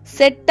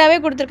 செட்டாகவே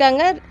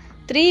கொடுத்துருக்காங்க.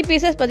 3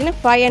 பீசஸ்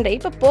பார்த்தீங்கன்னா 500.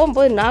 இப்போ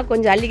போகும்போது நான்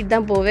கொஞ்சம் அள்ளிக்கிட்டு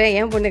தான் போவேன்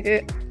என் பொண்ணுக்கு.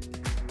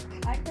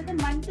 அடுத்தது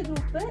month group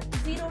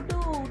 0 to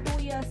 2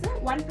 years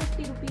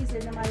 150 rupees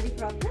இந்த மாதிரி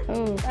ஃப்ராக்.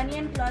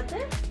 பனியன் கிளாத்,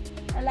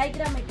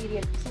 லைக்ரா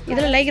மெட்டீரியல்.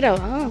 இதில்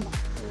லைக்ராவா?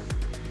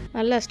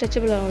 நல்லா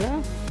ஸ்ட்ரெச்சபிள் ஆகும்ல?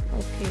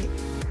 ஓகே.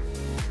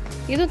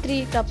 இதுவும் 3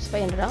 டாப்ஸ்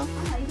 500.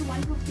 இது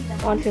 150 தான்.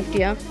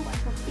 150.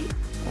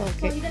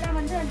 ஓகே இதெல்லாம்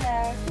வந்து அந்த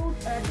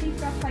 3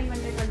 +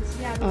 500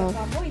 வந்துச்சு அது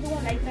காம்போ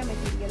இதுவும் Lycra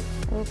material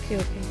okay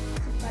okay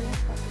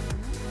colours பாருங்க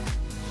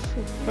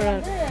சூப்பரா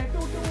இருக்கு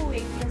 2 to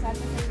 8 இயர்ஸ்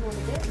அந்த சைஸ்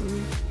ஓடுது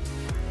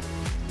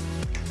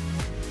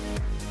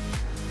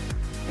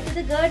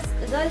இது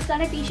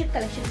கேர்ள்ஸ்க்கான டி-ஷர்ட்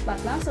கலெக்ஷன்ஸ்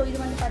பார்க்கலாம் ஸோ இது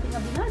வந்து பார்த்தீங்க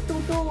அப்படின்னா 2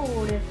 to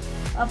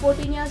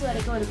 14 இயர்ஸ்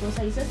வரைக்கும் இருக்கும்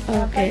சைஸஸ்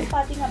ப்ரைஸ்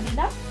பார்த்தீங்க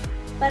அப்படின்னா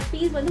பர்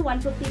பீஸ் வந்து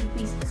 150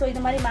 rupees ஸோ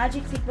இந்த மாதிரி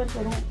மேஜிக் சீக்வென்ஸ்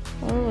வரும்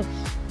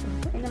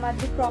இந்த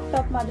மாதிரி க்ராப்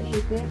டாப் மாதிரி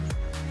இருக்கு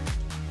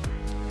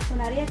ஸோ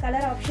நிறைய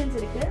கலர் ஆப்ஷன்ஸ்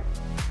இருக்கு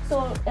ஸோ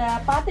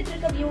பார்த்துட்டு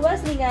இருக்க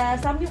வியூவர்ஸ் நீங்கள்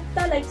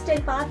சம்யுக்தா லைஃப்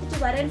ஸ்டைல் பார்த்துட்டு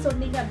வரேன்னு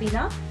சொன்னீங்க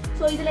அப்படின்னா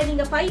ஸோ இதில்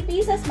நீங்கள் 5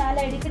 பீசஸ் மேலே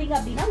எடுக்கிறீங்க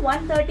அப்படின்னா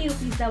 130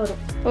 rupees தான் வரும்.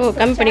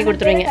 கம்மி பண்ணி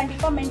கொடுத்துருவீங்க.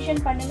 கண்டிப்பாக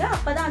மென்ஷன் பண்ணுங்க,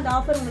 அப்போ தான் அந்த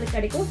ஆஃபர் உங்களுக்கு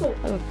கிடைக்கும். ஸோ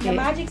இந்த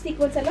மேஜிக்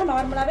சீக்வன்ஸ் எல்லாம்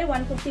நார்மலாகவே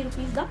 150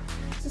 rupees தான்.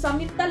 ஸோ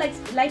சம்யுக்தா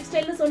லைஃப்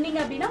ஸ்டைல்னு சொன்னீங்க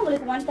அப்படின்னா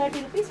உங்களுக்கு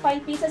 130 rupees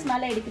 5 பீசஸ்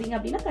மேலே எடுக்கிறீங்க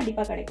அப்படின்னா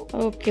கண்டிப்பாக கிடைக்கும்.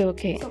 Okay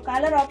okay. So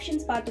colour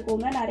options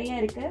பார்த்துக்கோங்க,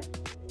 நிறைய இருக்கு.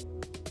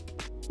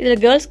 இதுல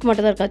கேர்ள்ஸ்க்கு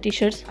மட்டும் தான் இருக்கா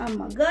டி-ஷர்ட்ஸ்?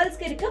 ஆமா,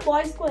 கேர்ள்ஸ்க்கு இருக்கு,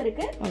 பாய்ஸ்க்கும்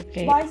இருக்கு.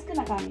 ஓகே, பாய்ஸ்க்கு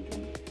நான்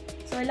காமிக்கிறேன்.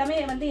 ஸோ எல்லாமே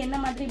வந்து என்ன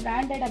மாதிரி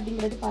பிராண்டட்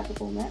அப்படிங்கிறது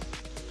பார்த்துக்கோங்க.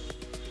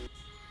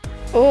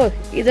 ஓ,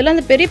 இதெல்லாம்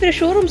அந்த பெரிய பெரிய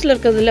ஷோரூம்ஸ்ல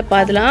இருக்குது இல்லப்பா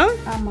அதெல்லாம்?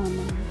 ஆமா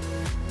ஆமா.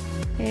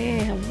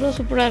 அவ்வளோ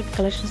சூப்பராக இருக்கு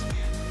கலெக்ஷன்ஸ்.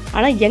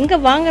 ஆனால் எங்கே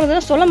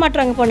வாங்குறதுன்னு சொல்ல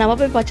மாட்டாங்கப்பா, நம்ம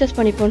போய் பர்ச்சேஸ்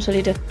பண்ணிப்போம்னு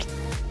சொல்லிட்டு.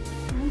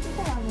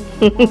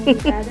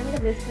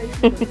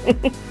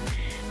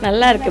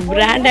 நல்லா இருக்கு,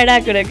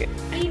 பிராண்டடாக கிடக்கு.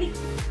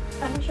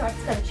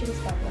 ஷார்ட்ஸ்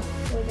கலெக்ஷன்ஸ் பார்க்கலாம்.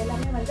 ஸோ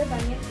இதெல்லாமே வந்து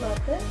பனியன்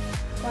கிளாத்து,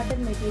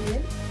 காட்டன்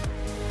மெட்டீரியல்.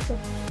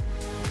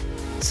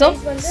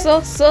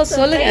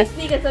 சொல்லுங்க,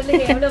 நீங்க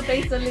சொல்லுங்க எவ்வளவு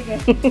பிரைஸ் சொல்லுங்க.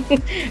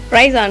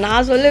 பிரைஸா?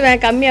 நான் சொல்லுவேன்,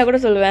 கம்மியாக கூட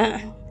சொல்லுவேன்.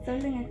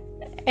 சொல்லுங்க.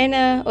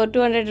 என்ன ஒரு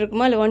 200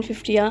 இருக்குமா இல்லை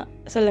 150-ஆ?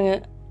 சொல்லுங்க.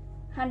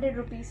 100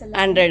 rupees.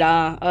 100-ஆ?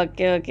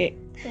 Okay okay.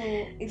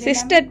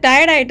 Sister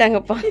tired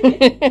ஆகிட்டாங்கப்பா.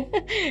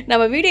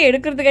 நம்ம வீடியோ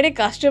எடுக்கிறதுக்காடி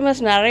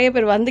கஸ்டமர்ஸ் நிறைய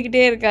பேர்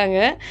வந்துக்கிட்டே இருக்காங்க.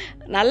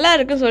 நல்லா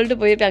இருக்குன்னு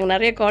சொல்லிட்டு போயிருக்காங்க.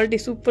 நிறைய குவாலிட்டி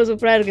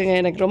சூப்பராக இருக்குங்க,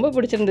 எனக்கு ரொம்ப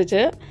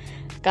பிடிச்சிருந்துச்சு.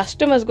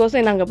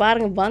 கஸ்டமர்ஸ்க்கோசம் நாங்கள்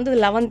பாருங்கள் வந்தது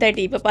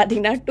 11:30, இப்போ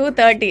பார்த்தீங்கன்னா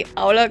 2:30.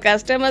 அவ்வளோ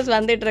கஸ்டமர்ஸ்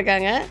வந்துட்டு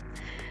இருக்காங்க.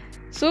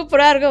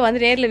 சூப்பராக இருக்கும்,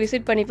 வந்து நேரில்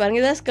விசிட் பண்ணி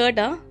பாருங்கள். இதான்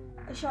ஸ்கர்ட்டா?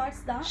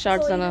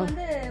 ஷார்ட்ஸ் தானா?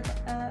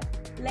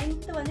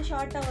 லெங்த் வந்து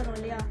ஷார்ட்டா வரும்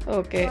இல்லையா?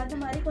 ஓகே, அது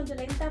மாதிரி கொஞ்சம்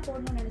லெங்த்தா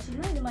போடணும்னு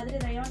நினைச்சீங்கன்னா இது மாதிரி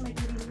ரயான்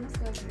மெட்டீரியல்ல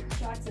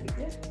ஷார்ட்ஸ்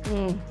இருக்கு.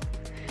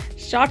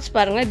 ஷார்ட்ஸ்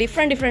பாருங்கள்,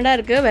 டிஃப்ரெண்ட்டாக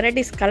இருக்குது.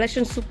 வெரைட்டிஸ்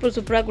கலெக்ஷன்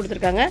சூப்பராக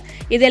கொடுத்துருக்காங்க.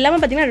 இது எல்லாமே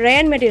பார்த்தீங்கன்னா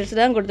ரயான் மெட்டீரியல்ஸ்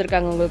தான்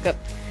கொடுத்துருக்காங்க.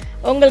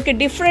 உங்களுக்கு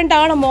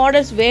டிஃப்ரெண்ட்டான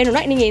மாடல்ஸ்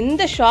வேணும்னா நீங்கள்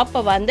இந்த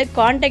ஷாப்பை வந்து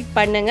காண்டாக்ட்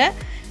பண்ணுங்கள்.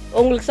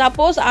 உங்களுக்கு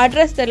சப்போஸ்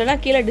அட்ரஸ் தெரியலனா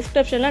கீழே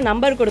டிஸ்கிரிப்ஷனில்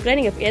நம்பர் கொடுக்குறேன்,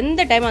 நீங்கள்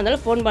எந்த டைமாக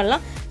இருந்தாலும் ஃபோன்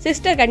பண்ணலாம்.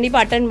 சிஸ்டர்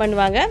கண்டிப்பாக அட்டென்ட்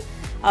பண்ணுவாங்க.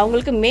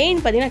 அவங்களுக்கு மெயின்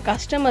பார்த்தீங்கன்னா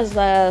கஸ்டமர்ஸ்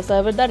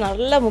சர்வீஸ் தான்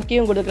நல்லா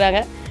முக்கியம்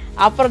கொடுக்குறாங்க.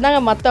 அப்புறம் தாங்க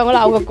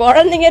மற்றவங்களும், அவங்க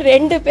குழந்தைங்க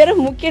 2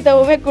 பேரும்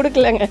முக்கியத்துவமே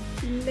கொடுக்கலங்க.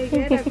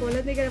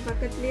 குழந்தைகளை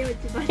பக்கத்துலேயே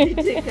வச்சு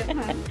பார்த்துட்டு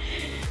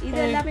இது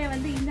எல்லாமே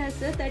வந்து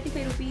இன்னர்ஸ்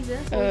 35 rupees.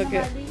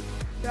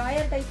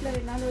 ராயல் டைப்ல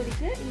வேணாலும்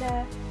இருக்கு, இல்ல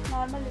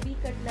நார்மல் வி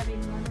கட்ல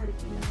வேணும்னாலும்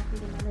இருக்கு, இல்ல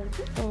அப்படினாலும்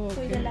இருக்கு.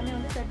 சோ இது எல்லாமே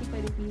வந்து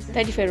 35 rupees.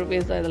 35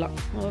 rupees தான் இதெல்லாம்.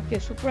 ஓகே,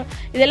 சூப்பரா.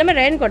 இது எல்லாமே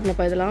ரயான்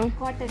காட்டன்ப்பா இதெல்லாம்?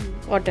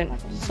 காட்டன்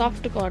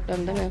சாஃப்ட்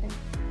காட்டன் தானே?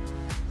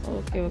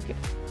 Okay okay.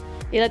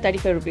 இதெல்லாம்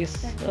 35 rupees.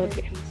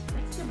 Okay.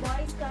 Next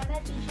பாய்ஸ்க்கான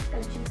T-shirt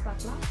collections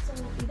பார்க்கலாம். சோ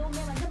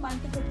இதுவுமே வந்து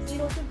மந்த்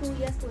 0 to 2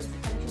 years ஒரு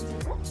கலெக்ஷன்ஸ்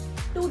இருக்கும்,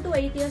 2 to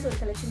 8 years ஒரு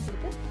கலெக்ஷன்ஸ்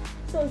இருக்கு.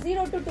 சோ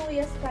 0 to 2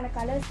 yearsக்கான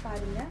கலர்ஸ்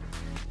பாருங்க.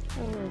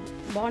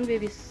 Born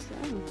babies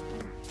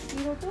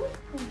 0 to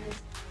 2 years.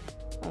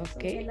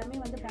 Okay. எல்லாமே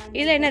வந்து பிராண்ட்.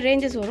 இதுல என்ன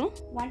ரேஞ்சஸ் வரும்?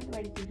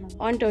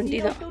 120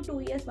 தான். 0 to 2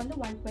 years வந்து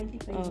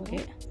 125. ஓகே.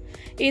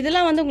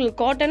 இதெல்லாம் வந்து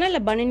உங்களுக்கு காட்டனா இல்ல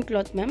பனியன்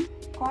cloth ma'am?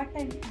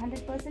 Cotton,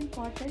 100%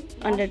 cotton.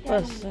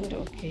 100%.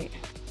 Okay.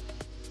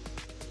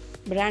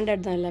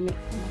 Branded தான் எல்லாமே.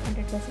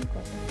 100%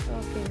 காட்டன்.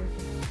 Okay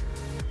okay.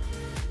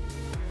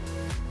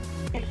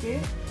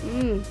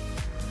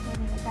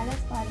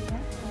 கலர்ஸ் பாருங்க.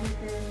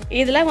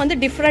 இதெல்லாம் வந்து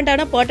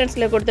டிஃப்ரெண்ட்டான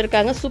பேட்டர்ன்ஸில்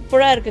கொடுத்துருக்காங்க.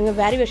 சூப்பராக இருக்குங்க.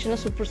 வேரியேஷனாக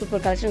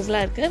சூப்பர்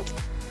கலெக்ஷன்ஸ்லாம் இருக்குது.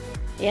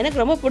 எனக்கு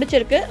ரொம்ப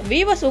பிடிச்சிருக்கு.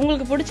 வீவர்ஸ்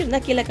உங்களுக்கு பிடிச்சிருந்தா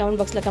கீழே கமெண்ட்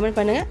பாக்ஸில் கமெண்ட்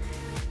பண்ணுங்கள்.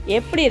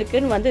 எப்படி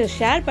இருக்குன்னு வந்து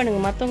ஷேர்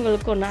பண்ணுங்கள்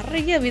மற்றவங்களுக்கும்.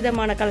 நிறைய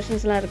விதமான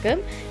கலெக்ஷன்ஸ்லாம்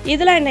இருக்குது.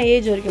 இதெல்லாம் என்ன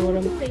ஏஜ் வரைக்கும்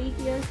வரும்?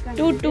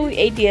 2 to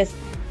 8 years.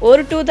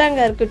 ஒரு 2 தாங்க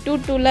இருக்குது,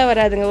 2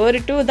 வராதுங்க, ஒரு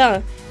 2 தான்.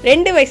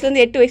 2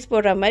 வயசுலேருந்து 8 வயசு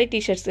போடுற மாதிரி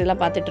டிஷர்ட்ஸ்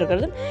இதெல்லாம் பார்த்துட்டு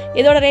இருக்கிறது.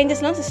 இதோட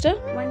ரேஞ்சஸ்லாம் சிஸ்டர்?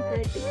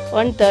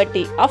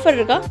 130. ஆஃபர்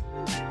இருக்கா?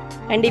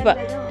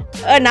 கண்டிப்பாக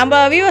நம்ம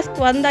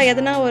வியூவர்ஸ்க்கு வந்தால்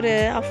எதனா ஒரு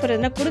ஆஃபர்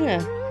எதுனா கொடுங்க.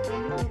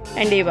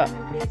 கண்டிப்பாக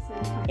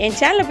என்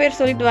சேனல் பேர்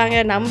சொல்லிட்டு வாங்க.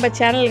 நம்ம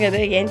சேனலுங்க அது,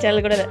 என்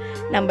சேனல் கூட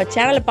நம்ம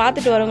சேனலை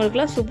பார்த்துட்டு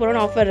வரவங்களுக்குலாம் சூப்பரான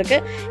ஆஃபர்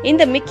இருக்குது.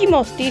 இந்த மிக்கி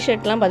மவுஸ்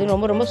டிஷர்ட்லாம்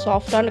பார்த்தீங்கன்னா ரொம்ப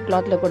சாஃப்டான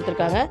கிளாத்தில்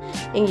கொடுத்துருக்காங்க.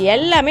 இங்கே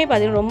எல்லாமே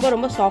பார்த்தீங்கன்னா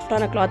ரொம்ப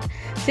சாஃப்டான கிளாத்.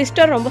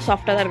 சிஸ்டர் ரொம்ப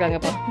சாஃப்டாக தான்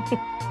இருக்காங்கப்பா.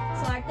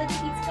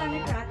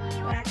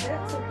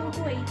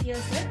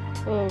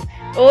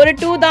 ஒரு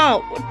 2 தான்,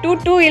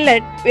 2 இல்லை,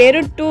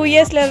 வெறும் 2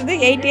 இயர்ஸ்லேருந்து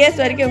 8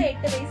 இயர்ஸ் வரைக்கும்.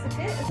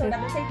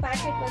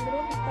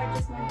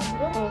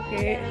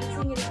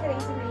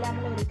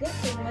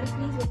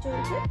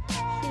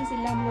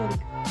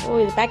 ஓ,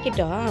 இது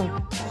பேக்கெட்டா?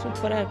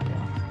 சூப்பராக இருக்கு.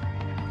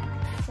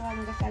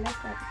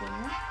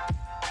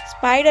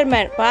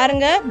 ஸ்பைடர்மேன்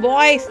பாருங்க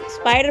பாய்ஸ்,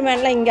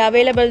 ஸ்பைடர்மேன்லாம் இங்கே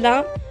அவைலபிள்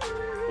தான்.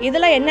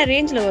 இதெல்லாம் என்ன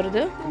ரேஞ்சில்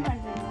வருது?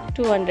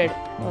 200.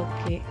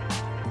 ஓகே.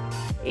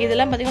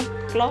 இதெல்லாம் பார்த்தீங்கன்னா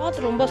கிளாத்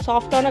ரொம்ப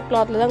சாஃப்டான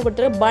கிளாத்தில் தான்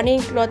கொடுத்துருக்கு.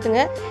 பனியன்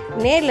கிளாத்துங்க.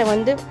 நேரில்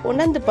வந்து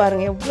உணர்ந்து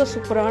பாருங்கள் எவ்வளோ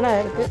சூப்பரான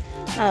இருக்குது.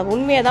 நான்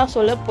உண்மையாக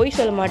தான் பொய்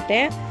சொல்ல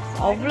மாட்டேன்.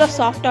 அவ்வளோ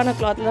சாஃப்டான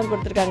கிளாத்தில் தான்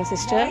கொடுத்துருக்காங்க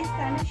சிஸ்டர்.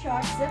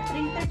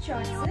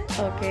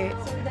 ஓகே.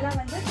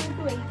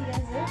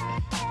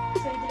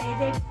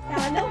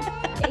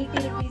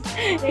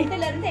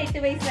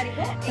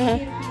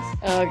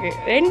 ஓகே,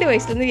 2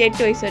 வயசுலேருந்து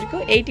 8 வயசு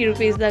வரைக்கும் 80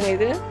 rupees தாங்க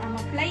இது.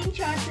 ப்ளைன்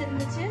ஷார்ட்ஸ்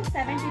இருந்துச்சு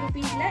 70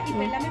 rupeesல.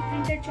 இப்போ எல்லாமே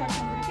பிரிண்டட் ஷார்ட்ஸ்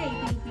வந்துருக்கு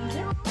 80 rupees.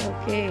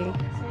 ஓகே.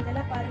 சோ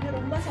இதெல்லாம் பாருங்க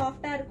ரொம்ப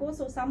சாஃப்ட்டா இருக்கும்.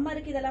 சோ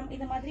சம்மருக்கு இதெல்லாம்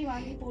இந்த மாதிரி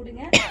வாங்கி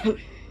போடுங்க.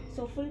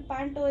 சோ ஃபுல்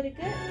பேண்டோ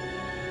இருக்கு,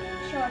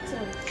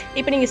 ஷார்ட்ஸும் இருக்கு.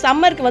 இப்போ நீங்க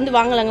சம்மருக்கு வந்து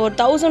வாங்கலாங்க. ஒரு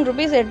 1000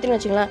 rupees எடுத்துன்னு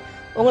வச்சுக்கலாம்.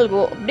 உங்களுக்கு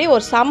அப்படியே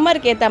ஒரு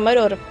சம்மருக்கு ஏற்ற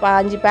மாதிரி ஒரு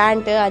 5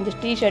 பேண்ட்டு 5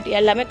 டிஷர்ட்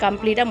எல்லாமே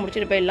கம்ப்ளீட்டாக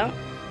முடிச்சுட்டு போயிடலாம்.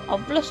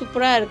 அவ்வளோ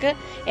சூப்பராக இருக்குது.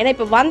 ஏன்னா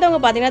இப்போ வந்தவங்க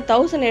பார்த்தீங்கன்னா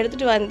 1000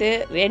 எடுத்துகிட்டு வந்து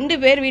 2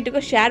 பேர்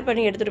வீட்டுக்கும் ஷேர்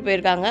பண்ணி எடுத்துகிட்டு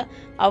போயிருக்காங்க.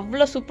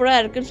 அவ்வளோ சூப்பராக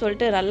இருக்குதுன்னு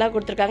சொல்லிட்டு நல்லா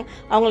கொடுத்துருக்காங்க.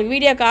 அவங்களுக்கு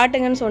வீடியோ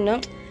காட்டுங்கன்னு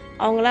சொன்னோம்.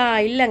 அவங்களாம்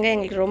இல்லைங்க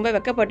எங்களுக்கு ரொம்ப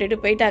வெக்கப்பட்டுட்டு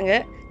போயிட்டாங்க.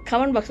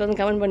 கமெண்ட் பாக்ஸில் வந்து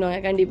கமெண்ட்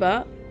பண்ணுவாங்க கண்டிப்பாக.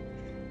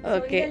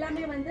 ஓகே.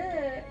 எல்லாமே வந்து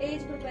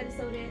ஏஜ் குரூப்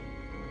வரைக்கும் ஒரு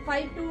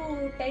 5 to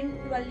 10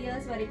 12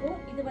 இயர்ஸ் வரைக்கும்.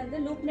 இது வந்து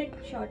loop net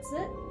shorts.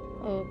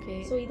 Okay.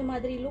 So இது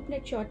மாதிரி லூப்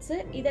நெட் ஷார்ட்ஸ்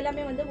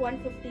இதெல்லாமே வந்து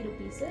 150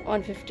 rupees.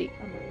 150.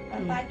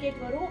 பாக்கெட்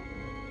வரும்.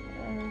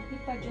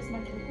 ஹிப்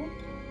அட்ஜஸ்ட்மென்ட் இருக்கும்.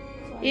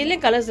 இதுல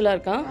கலர்ஸ்லாம்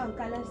இருக்கா?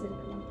 கலர்ஸ்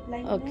இருக்கு.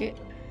 ஓகே.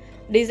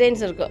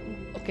 டிசைன்ஸ் இருக்கு.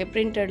 ஓகே,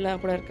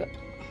 பிரிண்டட்லாம் கூட இருக்கு.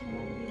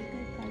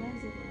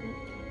 கலர்ஸ் இருக்கு.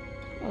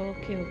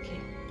 Okay okay.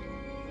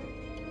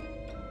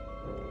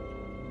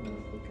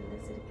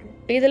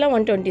 இதெல்லாம்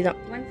 120 தான்.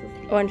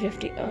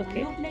 150.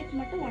 ஓகே. லூப் நெட்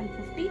மட்டும்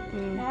 150.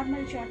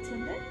 நார்மல் ஷார்ட்ஸ்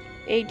வந்து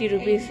 80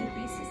 rupees.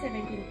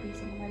 70 rupees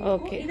அந்த மாதிரி.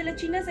 ஓகே. இதுல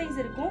சின்ன சைஸ்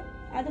இருக்கும்.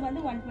 அது வந்து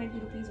 120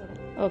 rupees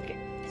வரும். ஓகே.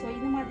 சோ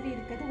இது மாதிரி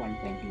இருக்குது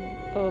 120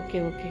 வரும். Okay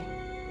okay.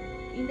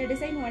 இந்த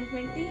டிசைன்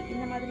 120,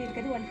 இந்த மாதிரி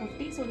இருக்குது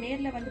 150. சோ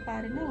நேர்ல வந்து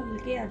பாருங்க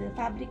உங்களுக்கே அது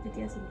ஃபேப்ரிக்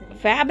வித்தியாசம்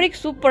தெரியும்.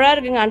 ஃபேப்ரிக் சூப்பரா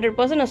இருக்குங்க.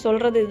 100% நான்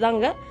சொல்றது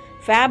இதுதாங்க.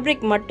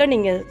 ஃபேப்ரிக் மட்டும்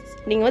நீங்க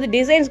வந்து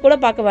டிசைன்ஸ் கூட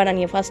பார்க்க வேணாம்.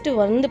 நீங்க ஃபர்ஸ்ட்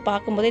வந்து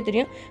பார்க்கும்போதே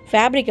தெரியும்.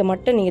 ஃபேப்ரிக்கை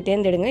மட்டும் நீங்க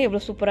தேர்ந்தெடுங்க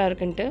எவ்வளவு சூப்பரா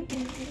இருக்குன்னு.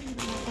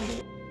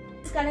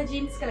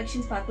 ஜீன்ஸ்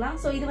கலெக்ஷன்ஸ் பார்க்கலாம்.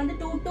 சோ இது வந்து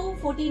 2 to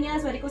 14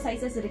 இயர்ஸ் வரைக்கும்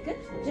சைஸஸ் இருக்கு.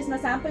 ஜஸ்ட்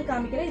நான் சாம்பிள்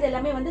காமிக்கிறேன். இது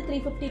எல்லாமே வந்து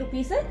 350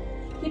 rupees.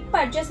 ஹிப்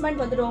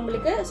அட்ஜஸ்ட்மெண்ட் வந்துடும்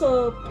உங்களுக்கு. ஸோ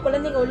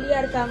குழந்தைங்க ஒல்லியா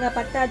இருக்காங்க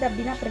பத்தாது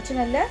அப்படின்னா பிரச்சனை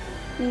இல்லை.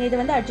 நீங்கள் இதை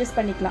வந்து அட்ஜஸ்ட்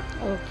பண்ணிக்கலாம்.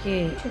 ஓகே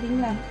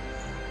சரிங்களா?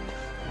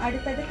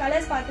 அடுத்தது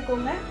கலர்ஸ்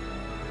பார்த்துக்கோங்க.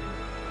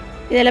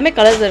 இது எல்லாமே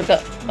கலர்ஸ் இருக்கு.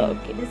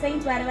 ஓகே.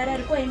 டிசைன்ஸ் வேற வேற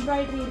இருக்கும்.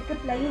 எம்ப்ராய்டரி இருக்கு,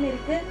 பிளைன்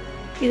இருக்கு.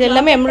 இது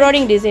எல்லாமே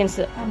எம்ப்ராய்டிங்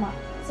டிசைன்ஸ். ஆமா.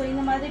 ஸோ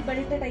இந்த மாதிரி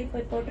பெல்ட் டைப்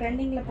இப்போ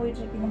ட்ரெண்டிங்ல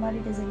போயிட்டு இருக்கு இந்த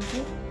மாதிரி டிசைன்ஸ்.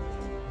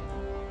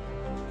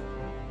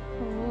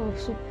 ஓ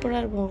சூப்பரா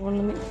இருக்கும்.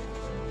 ஒண்ணுமே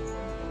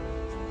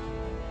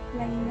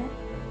plain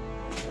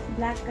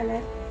black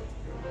color.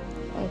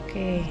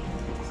 Okay.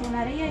 So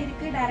நிறைய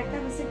இருக்கு. டைரக்டா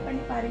விசிட்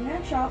பண்ணி பாருங்க.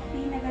 ஷாப்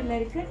T.Nagarல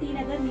இருக்கு.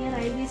 T.Nagar near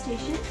railway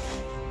station.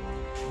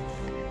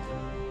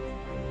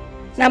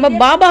 நம்ம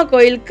பாபா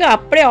கோயிலுக்கு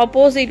அப்படியே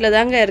ஆப்போசிட்ல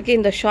தாங்க இருக்கு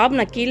இந்த ஷாப்.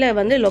 நான் கீழே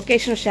வந்து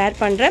லொகேஷன் ஷேர்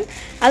பண்றேன்.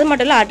 அது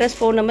மட்டும் இல்ல அட்ரஸ்,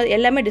 ஃபோன் நம்பர்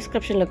எல்லாமே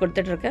டிஸ்கிரிப்ஷன்ல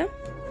கொடுத்துட்டு இருக்கேன்.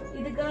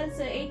 இது गर्ल्स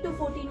 8 to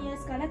 14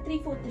 இயர்ஸ்க்கான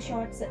 3/4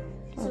 ஷார்ட்ஸ்.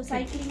 சோ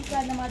சைக்கிளிங்க்கு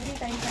அந்த மாதிரி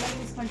டைம் கலர்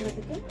யூஸ்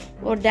பண்றதுக்கு,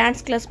 ஒரு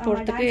டான்ஸ் கிளாஸ்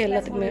போறதுக்கு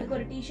எல்லாத்துக்குமே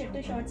ஒரு டி-ஷர்ட்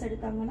ஷார்ட்ஸ்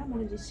எடுத்தாங்கன்னா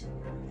முடிஞ்சிச்சு.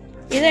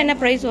 இது என்ன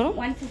பிரைஸ் வரும்?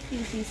 150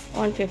 rupees.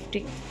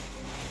 150.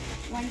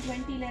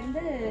 120 ல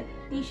இருந்து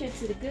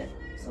டி-ஷர்ட்ஸ் இருக்கு.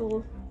 சோ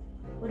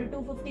ஒரு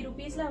 250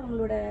 rupeesல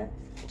அவங்களோட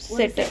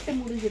செட்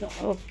முடிஞ்சிடும்.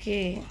 ஓகே.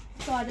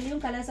 சோ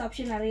அதுலயும் கலர்ஸ்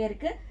ஆப்ஷன் நிறைய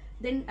இருக்கு.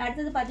 தென்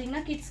அடுத்து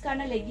பாத்தீங்கன்னா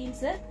கிட்ஸ்க்கான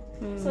லெகின்ஸ்.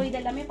 சோ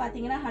இதெல்லாம்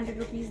பாத்தீங்கன்னா 100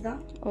 rupees தான்.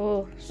 ஓ.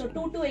 சோ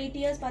 2 to 8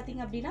 இயர்ஸ்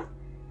பாத்தீங்க அப்படினா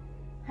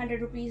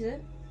 100 rupees.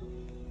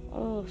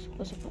 ஓ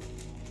சூப்பர் சூப்பர்.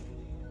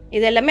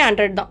 இது எல்லாமே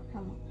 100 தான்.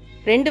 ஆமா.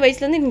 2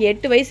 வயசுல இருந்து நீங்க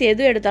 8 வயசு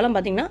எது எடுத்தாலும்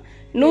பாத்தீங்கன்னா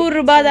 100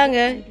 ரூபாய் தாங்க.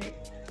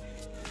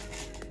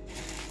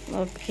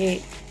 ஓகே.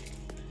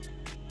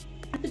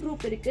 மந்த்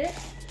குரூப் இருக்கு.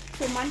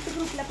 சோ மந்த்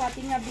குரூப்ல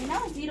பாத்தீங்க அப்படினா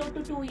 0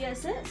 to 2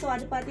 இயர்ஸ். சோ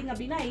அது பாத்தீங்க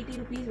அப்படினா 80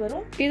 rupees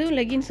வரும். இது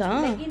லெகின்ஸா?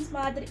 லெகின்ஸ்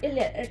மாதிரி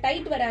இல்ல,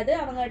 டைட் வராது.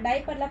 அவங்க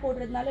டைப்பர்லாம்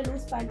போடுறதுனால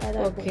லூஸ் பேண்ட் தான்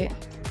இருக்கும். ஓகே.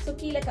 சோ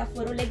கீழ கஃப்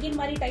வரும். லெகின்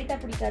மாதிரி டைட்டா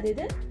பிடிக்காது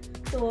இது.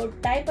 சோ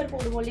டைப்பர்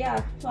போடுவோம் இல்லையா?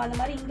 சோ அந்த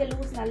மாதிரி இங்க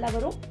லூஸ் நல்லா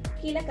வரும்.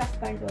 கீழ கஃப்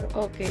பேண்ட் வரும்.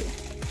 ஓகே.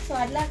 சோ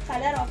அதல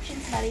கலர்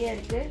ஆப்ஷன்ஸ் நிறைய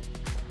இருக்கு.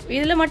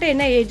 இதுல மட்டும்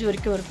என்ன ஏஜ்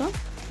வரைக்கும் இருக்கும்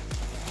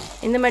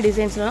இந்த மாதிரி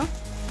டிசைன்ஸ்லாம்?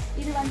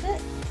 இது வந்து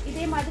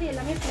இதே மாதிரி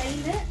எல்லாமே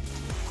ப்ளைன்.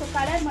 சோ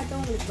கலர் மட்டும்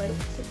உங்களுக்கு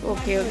வரும்.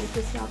 Okay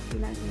okay.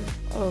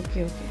 Okay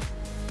okay.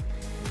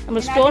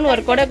 நம்ம ஸ்டோன்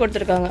வர்க் கூட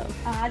கொடுத்திருக்காங்க.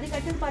 அதுக்கு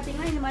அடுத்து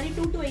பாத்தீங்கன்னா இந்த மாதிரி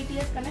 2 to 8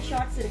 இயர்ஸ்க்கான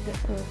ஷார்ட்ஸ் இருக்கு.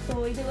 சோ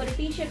இது ஒரு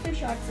டி-ஷர்ட்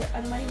ஷார்ட்ஸ்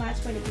அந்த மாதிரி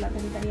மேட்ச் பண்ணிக்கலாம்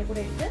தனியா கூட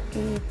இருக்கு.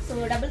 சோ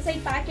டபுள்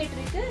சைடு பாக்கெட்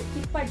இருக்கு,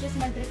 ஹிப்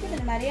அட்ஜஸ்ட்மென்ட் இருக்கு.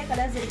 இதுல நிறைய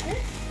கலர்ஸ் இருக்கு.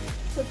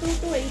 சோ 2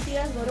 to 8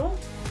 இயர்ஸ் வரும்.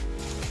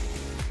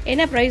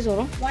 என்ன பிரைஸ்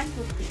வரும்?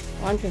 150.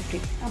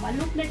 150. ஆமா.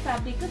 லூப் நெட்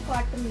ஃபேப்ரிக்,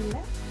 காட்டன் இல்ல.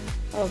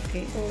 ஓகே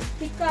ஸோ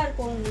திக்காக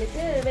இருக்கும்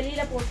உங்களுக்கு.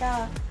 வெளியில்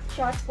போட்டால்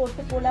ஷார்ட்ஸ்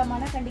போட்டு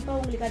போகலாமானா கண்டிப்பாக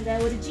உங்களுக்கு அந்த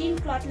ஒரு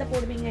ஜீன் கிளாத்தில்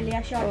போடுவீங்க இல்லையா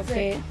ஷார்ட்ஸ்,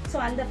 ஸோ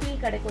அந்த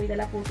ஃபீல் கிடைக்கும்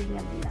இதெல்லாம் போட்டீங்க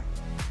அப்படின்னா.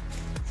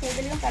 ஸோ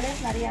இதுலேயும்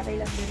கலர்ஸ் நிறைய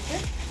அவைலபிள்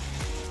இருக்குது.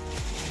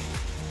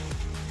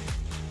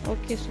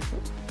 Okay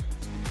super.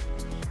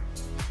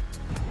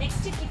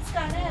 Next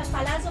கிட்ஸ்க்கான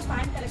palazzo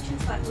pant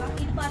collections பார்க்கலாம்.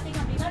 இது பார்த்தீங்க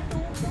அப்படின்னா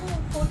 2 to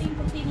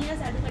 14-15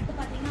 இயர்ஸ், அதுக்கடுத்து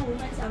பார்த்தீங்கன்னா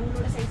உமன்ஸ்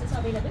அவங்களோட sizes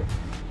available.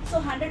 So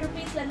 100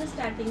 rupeesலேருந்து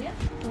starting.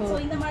 So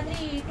இந்த மாதிரி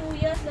 2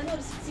 இயர்ஸ்லேருந்து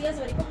ஒரு 6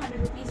 இயர்ஸ் வரைக்கும்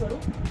 100 rupees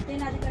வரும்.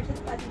 தென்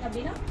அதுக்கடுத்து பார்த்தீங்க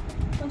அப்படின்னா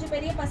கொஞ்சம்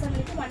பெரிய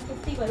பசங்களுக்கு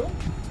 150 வரும்.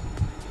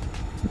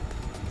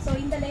 ஸோ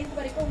இந்த லென்த்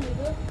வரைக்கும்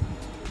உங்களுக்கு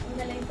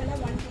இந்த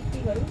லென்த்தெல்லாம்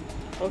 150 வரும்.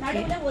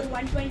 நடுவில் ஒரு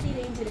 120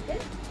 ரேஞ்ச்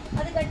இருக்குது.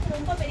 அதுக்கடுத்து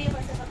ரொம்ப பெரிய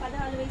பசங்க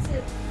 14 வயசு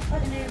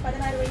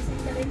 16 வயசு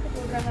இந்த லென்த்து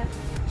போடுறாங்க.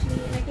 ஆக்சுவலி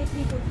எனக்கே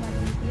 3 போட்டு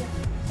மாட்டேங்க.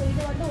 ஸோ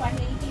இது வந்து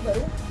 180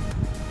 வரும்.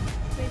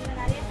 ஸோ இதில்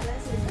நிறைய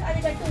கலர்ஸ் இருக்குது.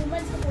 அதுக்கடுத்து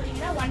உமன்ஸ்க்கு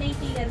போனீங்கன்னா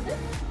 180லேருந்து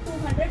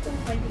 200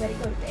 220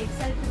 வரைக்கும் இருக்குது.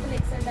 XL, triple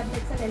XL, double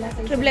XL எல்லா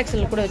சைஸ். ட்ரிபிள்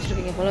எக்ஸ்எல் கூட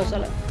வச்சுருக்கீங்க போல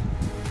சொல்ல.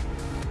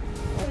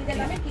 ஸோ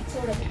இதெல்லாமே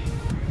கிட்ஸோடது.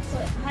 ஸோ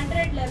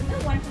 100லேருந்து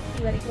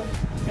 150 வரைக்கும்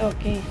இருக்குது.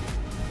 ஓகே.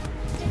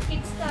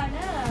 கிட்ஸ்க்கான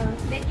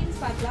லெகின்ஸ்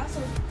பார்க்கலாம்.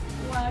 ஸோ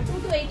 2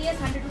 to 8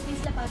 இயர்ஸ் 100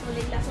 rupeesல பார்த்தோம்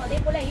இல்லைங்களா. ஸோ அதே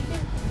போல்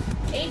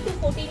 8 to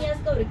 14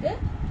 இயர்ஸ்க்கும் இருக்குது.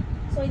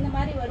 ஸோ இந்த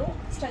மாதிரி வரும்.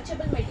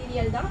 ஸ்ட்ரெச்சபிள்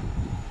மெட்டீரியல் தான்.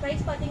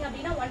 ப்ரைஸ் பார்த்தீங்க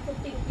அப்படின்னா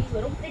 150 rupees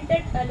வரும்.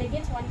 பிரிண்டட்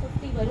லெகின்ஸ்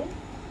 150 வரும்.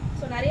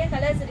 ஸோ நிறைய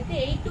கலர்ஸ்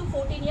இருக்குது. 8 to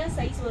 14 இயர்ஸ்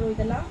சைஸ் வரும்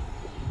இதெல்லாம்.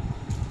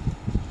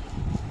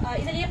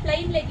 இதுலேயே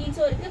பிளைன்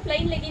லெகின்ஸும் இருக்குது.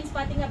 பிளைன் லெகின்ஸ்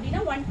பார்த்தீங்க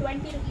அப்படின்னா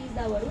 120 rupees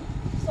தான் வரும்.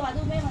 ஸோ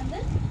அதுவுமே வந்து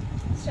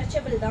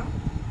ஸ்ட்ரெச்சபிள் தான்.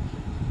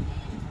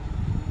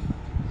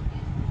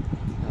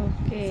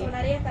 ஓகே. ஸோ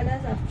நிறைய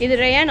கலர்ஸ். இது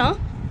ரேயானா?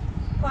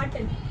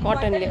 காட்டன்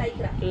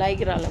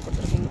லைக்ரால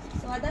கொடுத்துருக்கீங்க.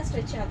 ஸோ அதான்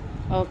ஸ்ட்ரெச் ஆகும்.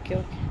 Okay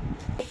okay.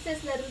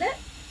 எக்ஸஸ்லேருந்து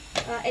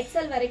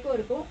எக்ஸ்எல் வரைக்கும்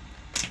இருக்கும்.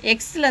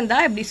 எக்ஸ்ல இருந்தா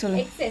எப்படி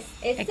சொல்லுங்க?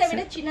 எக்ஸை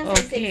விட சின்ன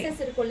சைஸ்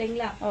எக்ஸஸ் இருக்கும்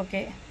இல்லைங்களா.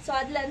 ஓகே. ஸோ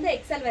அதுலேருந்து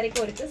எக்ஸ்எல்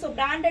வரைக்கும் இருக்குது. ஸோ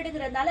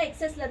பிராண்டடுங்கிறதுனால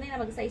எக்ஸஸ்லேருந்தே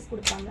நமக்கு சைஸ்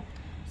கொடுப்பாங்க.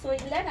 ஸோ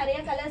இதில் நிறைய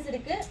கலர்ஸ்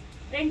இருக்குது.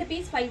 2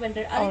 பீஸ்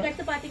 500.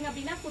 அதுக்கடுத்து பார்த்தீங்க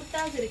அப்படின்னா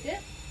குர்தாஸ் இருக்குது.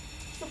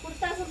 ஸோ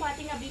குர்தாஸும்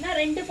பார்த்தீங்க அப்படின்னா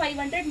 2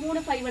 500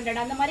 3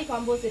 500 அந்த மாதிரி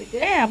காம்போஸ்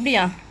இருக்குது.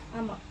 அப்படியா?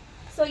 ஆமாம்.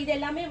 ஸோ இது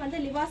எல்லாமே வந்து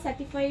லிவா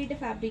சர்டிஃபைடு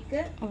ஃபேப்ரிக்கு.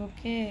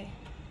 ஓகே.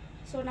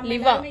 ஸோ நம்ம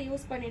எல்லாமே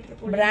யூஸ் பண்ணிட்டு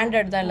இருக்கோம்.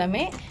 பிராண்டட் தான்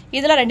எல்லாமே.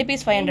 இதெல்லாம் 2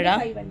 பீஸ்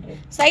 500.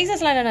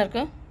 சைஸஸ்லாம் என்னென்ன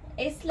இருக்கு?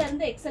 எஸ்ல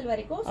இருந்து எக்ஸ்எல்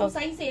வரைக்கும். ஸோ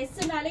சைஸ்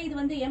எஸ்னாலே இது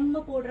வந்து எம்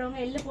போடுறவங்க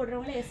எல்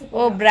போடுறவங்க எஸ்.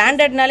 ஓ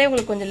பிராண்டட்னாலே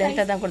உங்களுக்கு கொஞ்சம்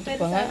லென்த்தா தான்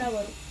கொடுத்துருப்பாங்க.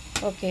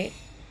 ஓகே.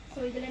 ஸோ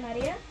இதுல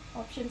நிறைய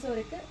ஆப்ஷன்ஸும்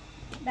இருக்கு.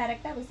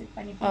 டைரக்டா விசிட்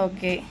பண்ணி.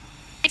 ஓகே.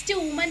 நெக்ஸ்ட்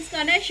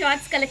உமன்ஸ்க்கான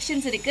ஷார்ட்ஸ்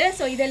கலெக்ஷன்ஸ் இருக்கு.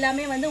 ஸோ இது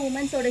எல்லாமே வந்து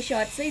உமன்ஸோட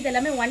ஷார்ட்ஸ். இது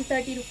எல்லாமே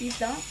 130 rupees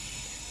தான்.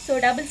 ஸோ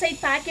டபுள்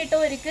சைட்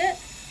பேக்கெட்டும் இருக்குது.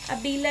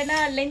 அப்படி இல்லைன்னா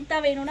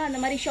லென்த்தாக வேணும்னா அந்த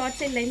மாதிரி ஷார்ட்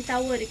சைட்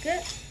லென்த்தாகவும்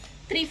இருக்குது.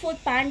 3/4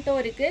 பேண்ட்டும்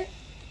இருக்குது.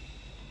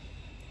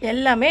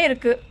 எல்லாமே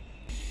இருக்குது.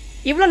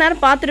 இவ்வளோ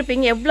நேரம்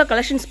பார்த்துருப்பீங்க, எவ்வளோ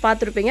கலெக்ஷன்ஸ்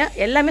பார்த்துருப்பீங்க.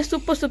 எல்லாமே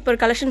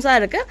சூப்பர் கலெக்ஷன்ஸாக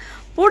இருக்குது.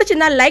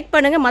 பிடிச்சிருந்தா லைக்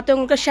பண்ணுங்கள்,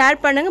 மற்றவங்களுக்கு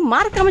ஷேர் பண்ணுங்கள்.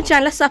 மறக்காம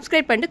சேனலை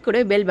சப்ஸ்கிரைப் பண்ணிட்டு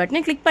கூட பெல்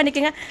பட்டனை கிளிக்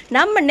பண்ணிக்கோங்க.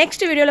 நம்ம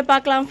நெக்ஸ்ட் வீடியோவில்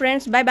பார்க்கலாம்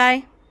ஃப்ரெண்ட்ஸ். Bye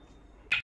bye.